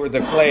right over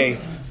the clay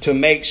to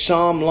make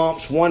some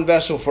lumps, one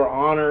vessel for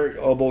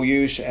honorable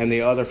use and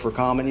the other for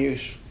common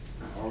use?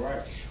 All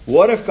right.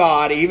 What if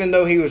God, even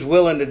though he was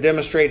willing to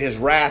demonstrate his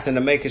wrath and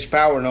to make his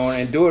power known,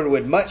 endured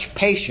with much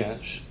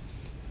patience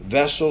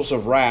vessels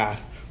of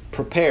wrath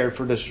prepared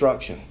for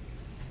destruction?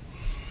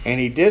 And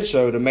he did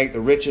so to make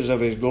the riches of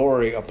his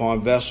glory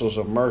upon vessels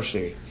of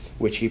mercy,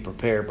 which he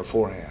prepared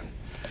beforehand.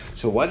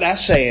 So what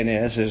that's saying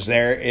is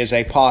there is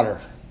a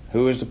potter.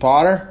 Who is the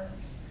potter?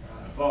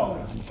 The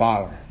Father. The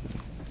Father.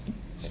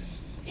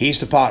 He's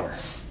the potter.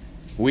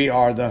 We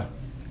are the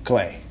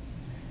clay.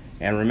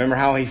 And remember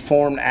how he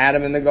formed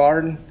Adam in the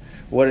garden?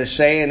 What it's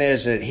saying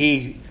is that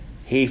he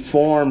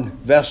formed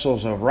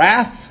vessels of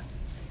wrath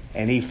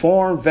and he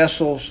formed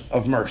vessels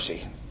of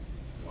mercy.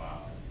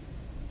 Wow.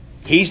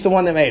 He's the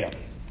one that made them.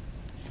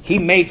 He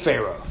made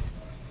Pharaoh.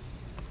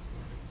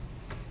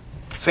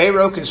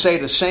 Pharaoh can say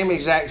the same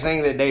exact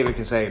thing that David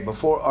can say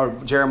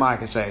or Jeremiah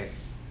can say.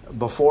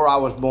 Before I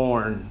was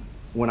born,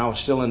 when I was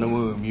still in the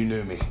womb, you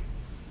knew me.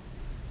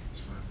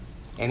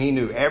 And he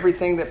knew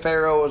everything that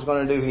Pharaoh was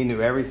going to do. He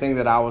knew everything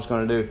that I was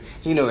going to do.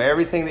 He knew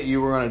everything that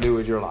you were going to do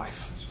with your life.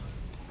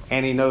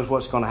 And he knows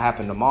what's going to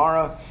happen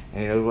tomorrow.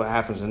 And he knows what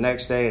happens the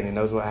next day. And he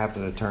knows what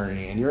happens in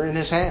eternity. And you're in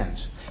his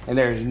hands. And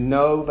there's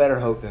no better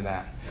hope than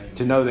that.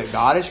 To know that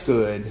God is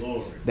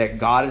good, that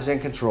God is in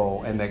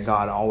control, and that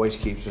God always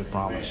keeps his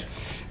promise.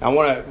 I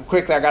want to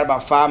quickly, I got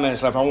about 5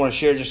 minutes left. I want to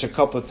share just a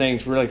couple of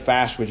things really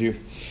fast with you.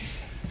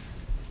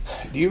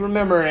 Do you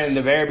remember in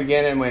the very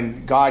beginning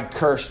when God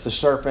cursed the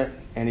serpent?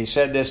 And he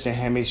said this to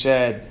him. He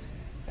said,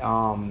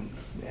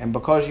 and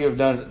because you have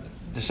done,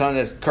 the son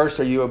that cursed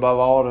are you above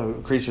all the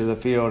creatures of the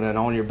field, and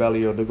on your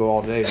belly you'll go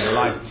all the days of your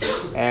life.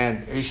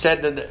 And he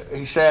said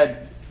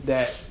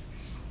that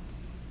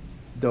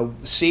the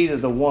seed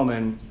of the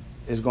woman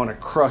is going to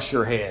crush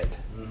your head.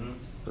 Mm-hmm.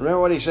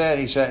 Remember what he said?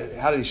 He said,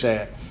 how did he say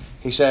it?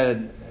 He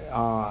said,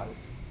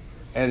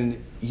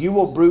 and you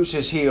will bruise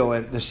his heel,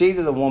 and the seed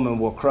of the woman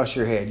will crush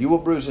your head. You will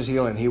bruise his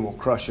heel, and he will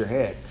crush your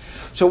head.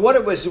 So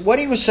what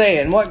he was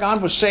saying, what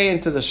God was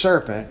saying to the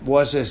serpent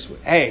was this: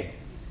 hey,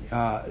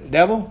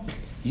 devil,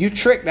 you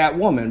tricked that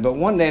woman, but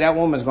one day that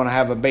woman's going to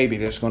have a baby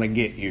that's going to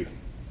get you.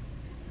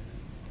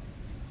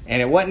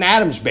 And it wasn't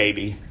Adam's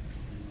baby;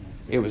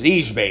 it was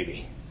Eve's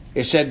baby.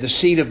 It said the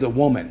seed of the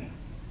woman.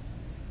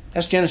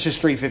 That's Genesis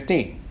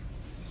 3:15.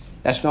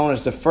 That's known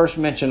as the first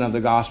mention of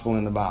the gospel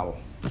in the Bible.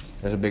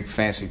 There's a big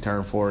fancy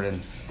term for it,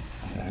 and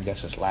I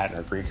guess it's Latin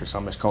or Greek or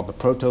something. It's called the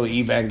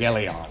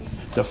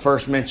proto-evangelion, the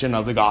first mention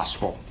of the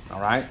gospel. All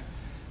right?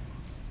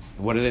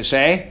 What did it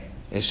say?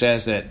 It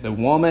says that the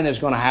woman is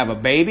going to have a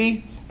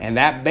baby, and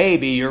that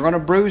baby, you're going to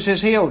bruise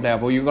his heel,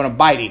 devil. You're going to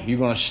bite him. You're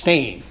going to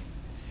sting him.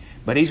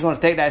 But he's going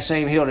to take that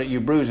same heel that you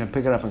bruise and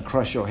pick it up and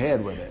crush your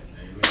head with it.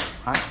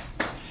 Right?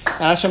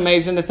 Now, that's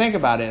amazing to think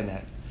about, isn't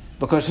it?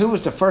 Because who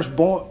was the first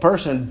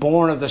person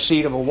born of the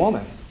seed of a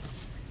woman?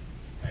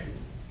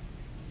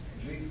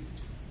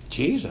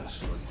 Jesus.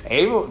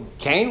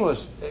 Cain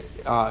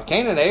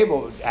and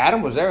Abel,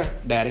 Adam was their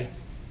daddy.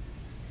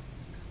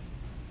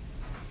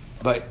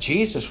 But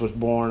Jesus was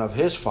born of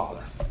his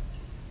father.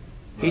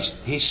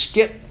 He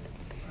skipped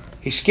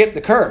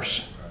the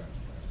curse.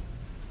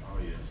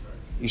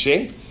 You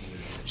see?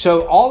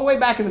 So all the way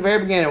back in the very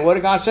beginning, what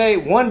did God say?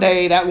 One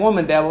day that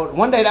woman's going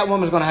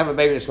to have a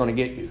baby that's going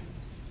to get you.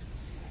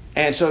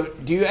 And so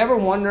do you ever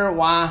wonder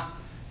why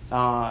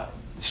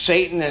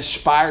Satan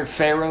inspired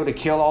Pharaoh to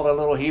kill all the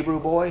little Hebrew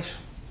boys?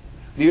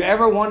 Do you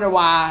ever wonder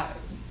why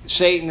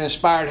Satan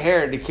inspired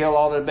Herod to kill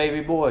all the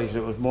baby boys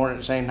that was born at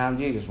the same time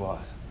Jesus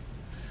was?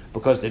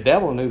 Because the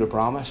devil knew the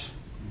promise,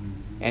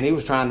 and he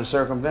was trying to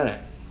circumvent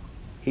it.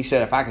 He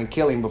said, if I can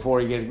kill him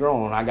before he gets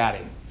grown, I got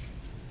him.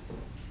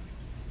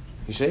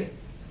 You see?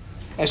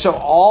 And so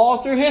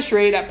all through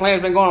history, that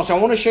plan's been going on. So I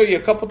want to show you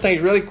a couple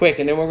things really quick,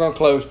 and then we're going to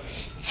close.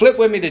 Flip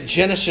with me to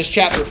Genesis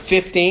chapter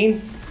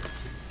 15.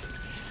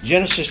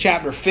 Genesis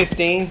chapter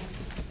 15.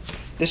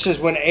 This is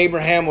when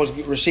Abraham was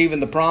receiving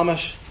the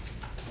promise.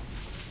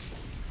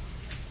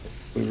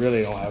 We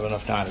really don't have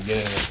enough time to get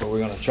into this, but we're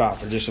going to try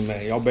for just a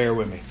minute. Y'all bear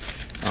with me.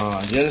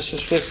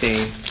 Genesis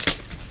 15.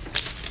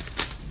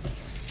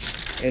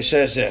 It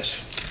says this.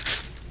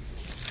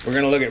 We're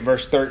going to look at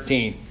verse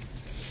 13.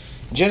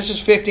 Genesis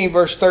 15,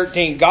 verse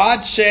 13.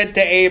 God said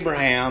to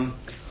Abraham,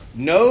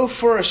 know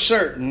for a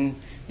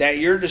certain that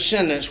your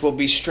descendants will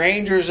be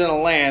strangers in a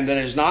land that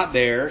is not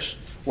theirs,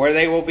 where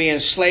they will be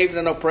enslaved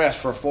and oppressed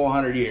for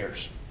 400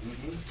 years.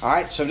 Mm-hmm. All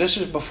right, so this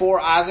is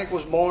before Isaac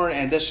was born,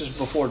 and this is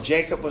before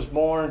Jacob was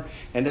born,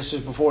 and this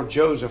is before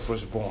Joseph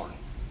was born.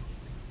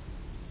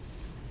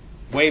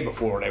 Way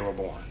before they were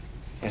born.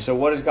 And so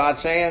what is God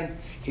saying?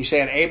 He's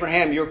saying,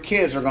 Abraham, your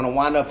kids are going to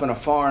wind up in a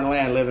foreign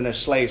land living as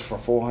slaves for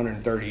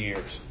 430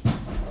 years.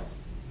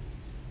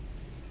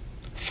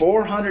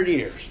 400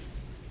 years.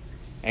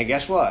 And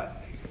guess what?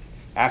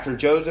 After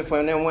Joseph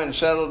and them went and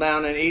settled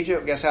down in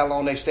Egypt, guess how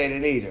long they stayed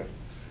in Egypt?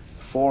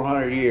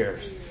 400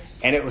 years.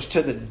 And it was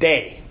to the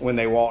day when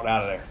they walked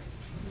out of there.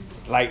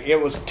 Like,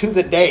 it was to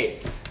the day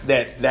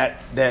that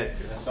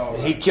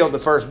he killed the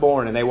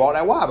firstborn and they walked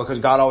out. Why? Because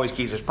God always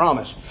keeps his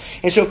promise.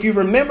 And so if you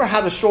remember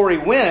how the story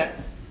went,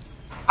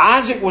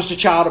 Isaac was the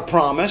child of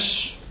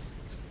promise.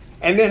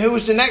 And then who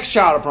was the next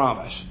child of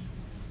promise?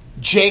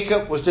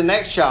 Jacob was the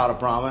next child of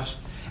promise.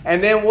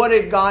 And then what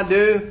did God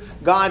do?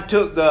 God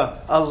took the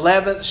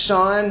 11th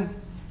son,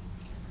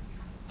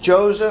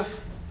 Joseph,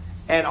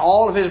 and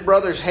all of his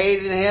brothers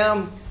hated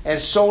him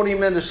and sold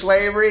him into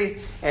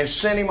slavery and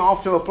sent him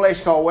off to a place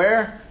called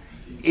where?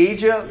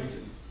 Egypt.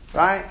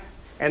 Right?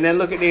 And then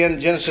look at the end of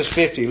Genesis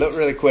 50. Look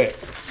really quick.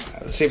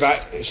 Let's see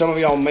if some of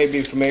y'all may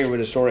be familiar with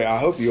the story. I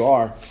hope you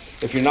are.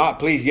 If you're not,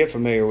 please get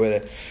familiar with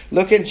it.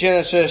 Look in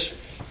Genesis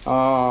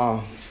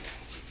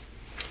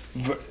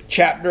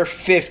chapter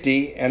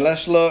 50, and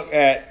let's look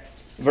at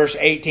verse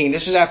 18.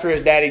 This is after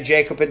his daddy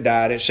Jacob had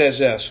died. It says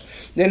this.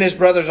 Then his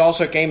brothers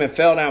also came and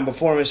fell down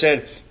before him and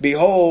said,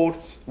 Behold,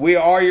 we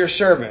are your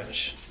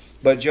servants.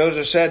 But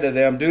Joseph said to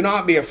them, Do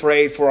not be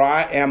afraid, for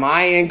am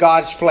I in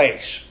God's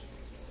place?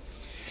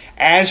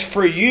 As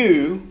for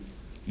you,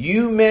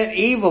 you meant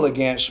evil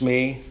against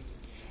me,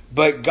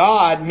 but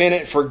God meant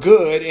it for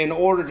good in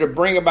order to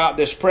bring about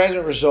this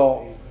present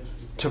result,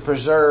 to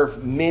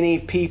preserve many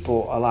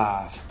people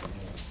alive.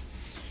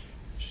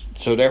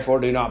 So therefore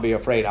do not be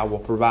afraid, I will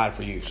provide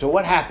for you. So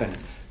what happened?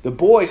 The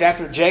boys,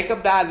 after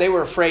Jacob died, they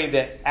were afraid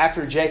that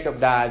after Jacob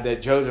died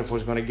that Joseph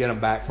was going to get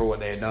them back for what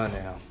they had done to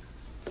him.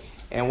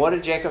 And what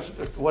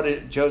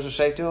did Joseph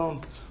say to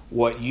them?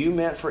 What you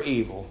meant for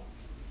evil,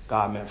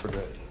 God meant for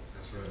good.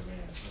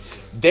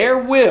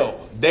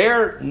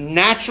 Their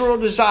natural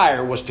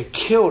desire was to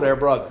kill their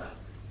brother.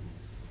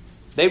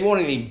 They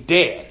wanted him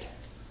dead.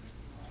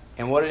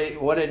 And what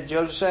did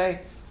Joseph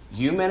say?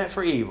 You meant it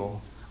for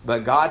evil,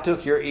 but God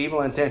took your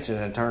evil intentions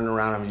and turned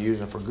around and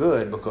used them for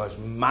good, because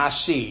my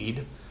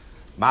seed,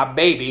 my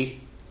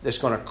baby that's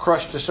going to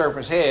crush the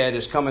serpent's head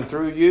is coming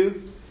through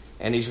you,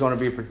 and he's going to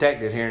be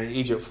protected here in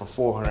Egypt for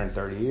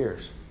 430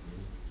 years.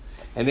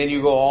 And then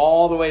you go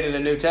all the way to the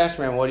New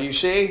Testament. What do you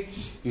see?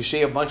 You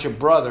see a bunch of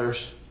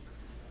brothers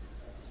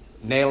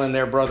nailing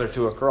their brother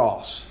to a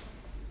cross.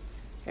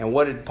 And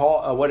what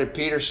did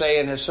Peter say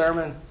in his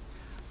sermon?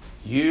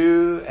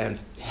 You and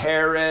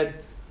Herod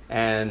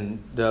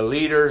and the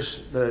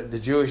leaders, the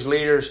Jewish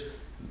leaders,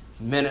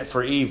 meant it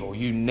for evil.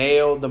 You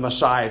nailed the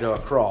Messiah to a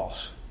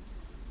cross.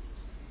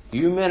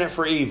 You meant it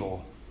for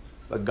evil,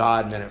 but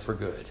God meant it for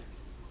good.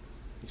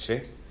 You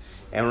see?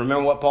 And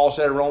remember what Paul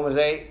said in Romans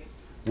 8?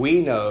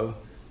 We know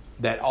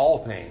that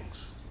all things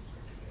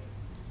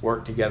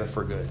work together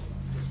for good.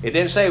 It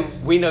didn't say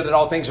we know that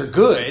all things are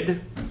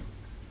good.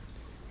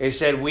 It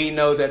said we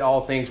know that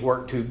all things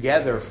work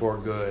together for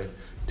good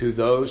to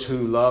those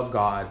who love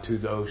God, to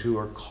those who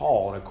are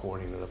called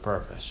according to the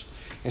purpose.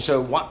 And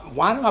so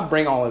why do I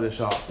bring all of this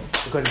up?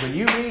 Because when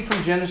you read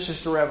from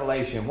Genesis to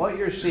Revelation, what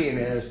you're seeing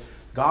is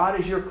God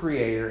is your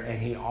creator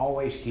and he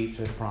always keeps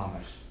his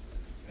promise.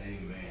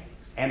 Amen.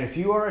 And if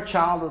you are a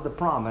child of the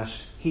promise,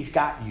 he's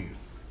got you.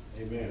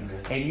 Amen.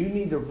 And you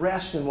need to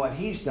rest in what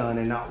he's done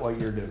and not what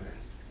you're doing.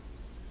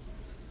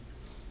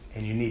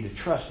 And you need to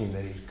trust him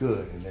that he's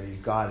good and that he's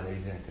God and that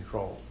he's in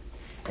control.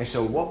 And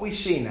so what we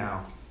see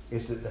now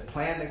is that the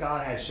plan that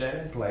God had set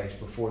in place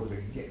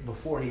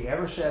before he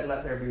ever said,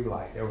 let there be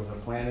light, there was a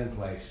plan in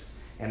place.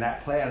 And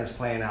that plan is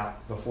playing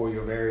out before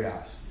your very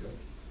eyes. Yep.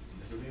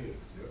 Yes, it is.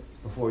 Yep.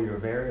 Before your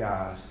very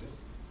eyes.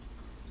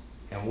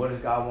 Yep. And what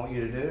does God want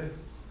you to do?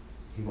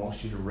 He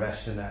wants you to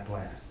rest in that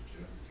plan.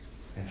 Yep.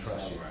 And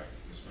trust him. Right.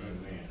 That's right.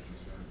 Amen.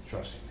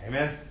 Trust him.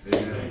 Amen?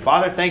 Amen.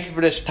 Father, thank you for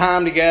this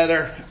time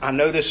together. I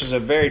know this is a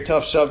very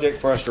tough subject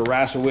for us to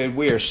wrestle with.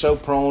 We are so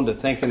prone to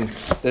thinking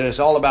that it's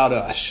all about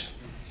us.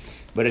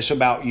 But it's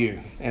about you.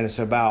 And it's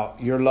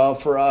about your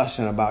love for us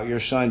and about your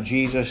son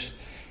Jesus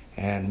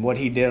and what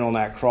he did on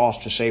that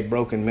cross to save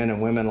broken men and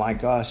women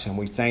like us. And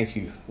we thank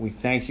you. We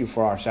thank you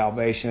for our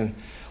salvation.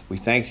 We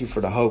thank you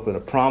for the hope of the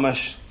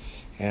promise.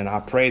 And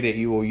I pray that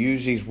you will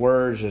use these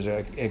words as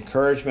an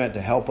encouragement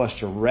to help us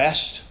to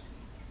rest.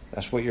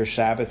 That's what your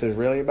Sabbath is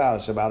really about.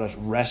 It's about us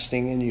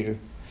resting in you.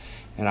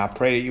 And I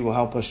pray that you will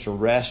help us to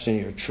rest in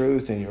your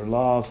truth and your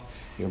love,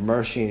 your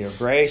mercy and your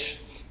grace.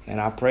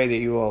 And I pray that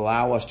you will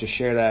allow us to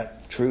share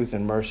that truth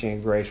and mercy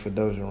and grace with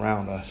those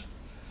around us.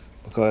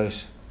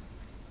 Because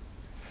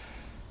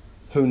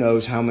who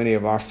knows how many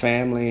of our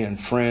family and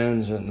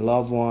friends and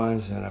loved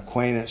ones and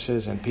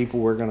acquaintances and people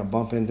we're going to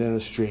bump into in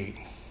the street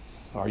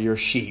are your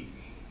sheep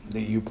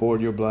that you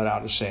poured your blood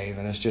out to save.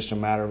 And it's just a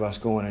matter of us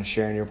going and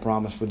sharing your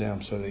promise with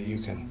them so that you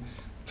can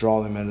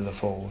draw them into the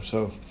fold.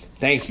 So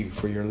thank you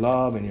for your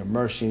love and your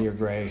mercy and your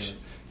grace.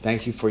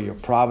 Thank you for your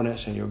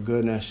providence and your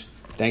goodness.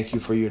 Thank you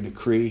for your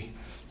decree.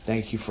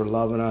 Thank you for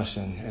loving us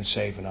and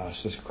saving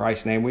us. In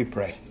Christ's name we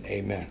pray.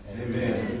 Amen. Amen.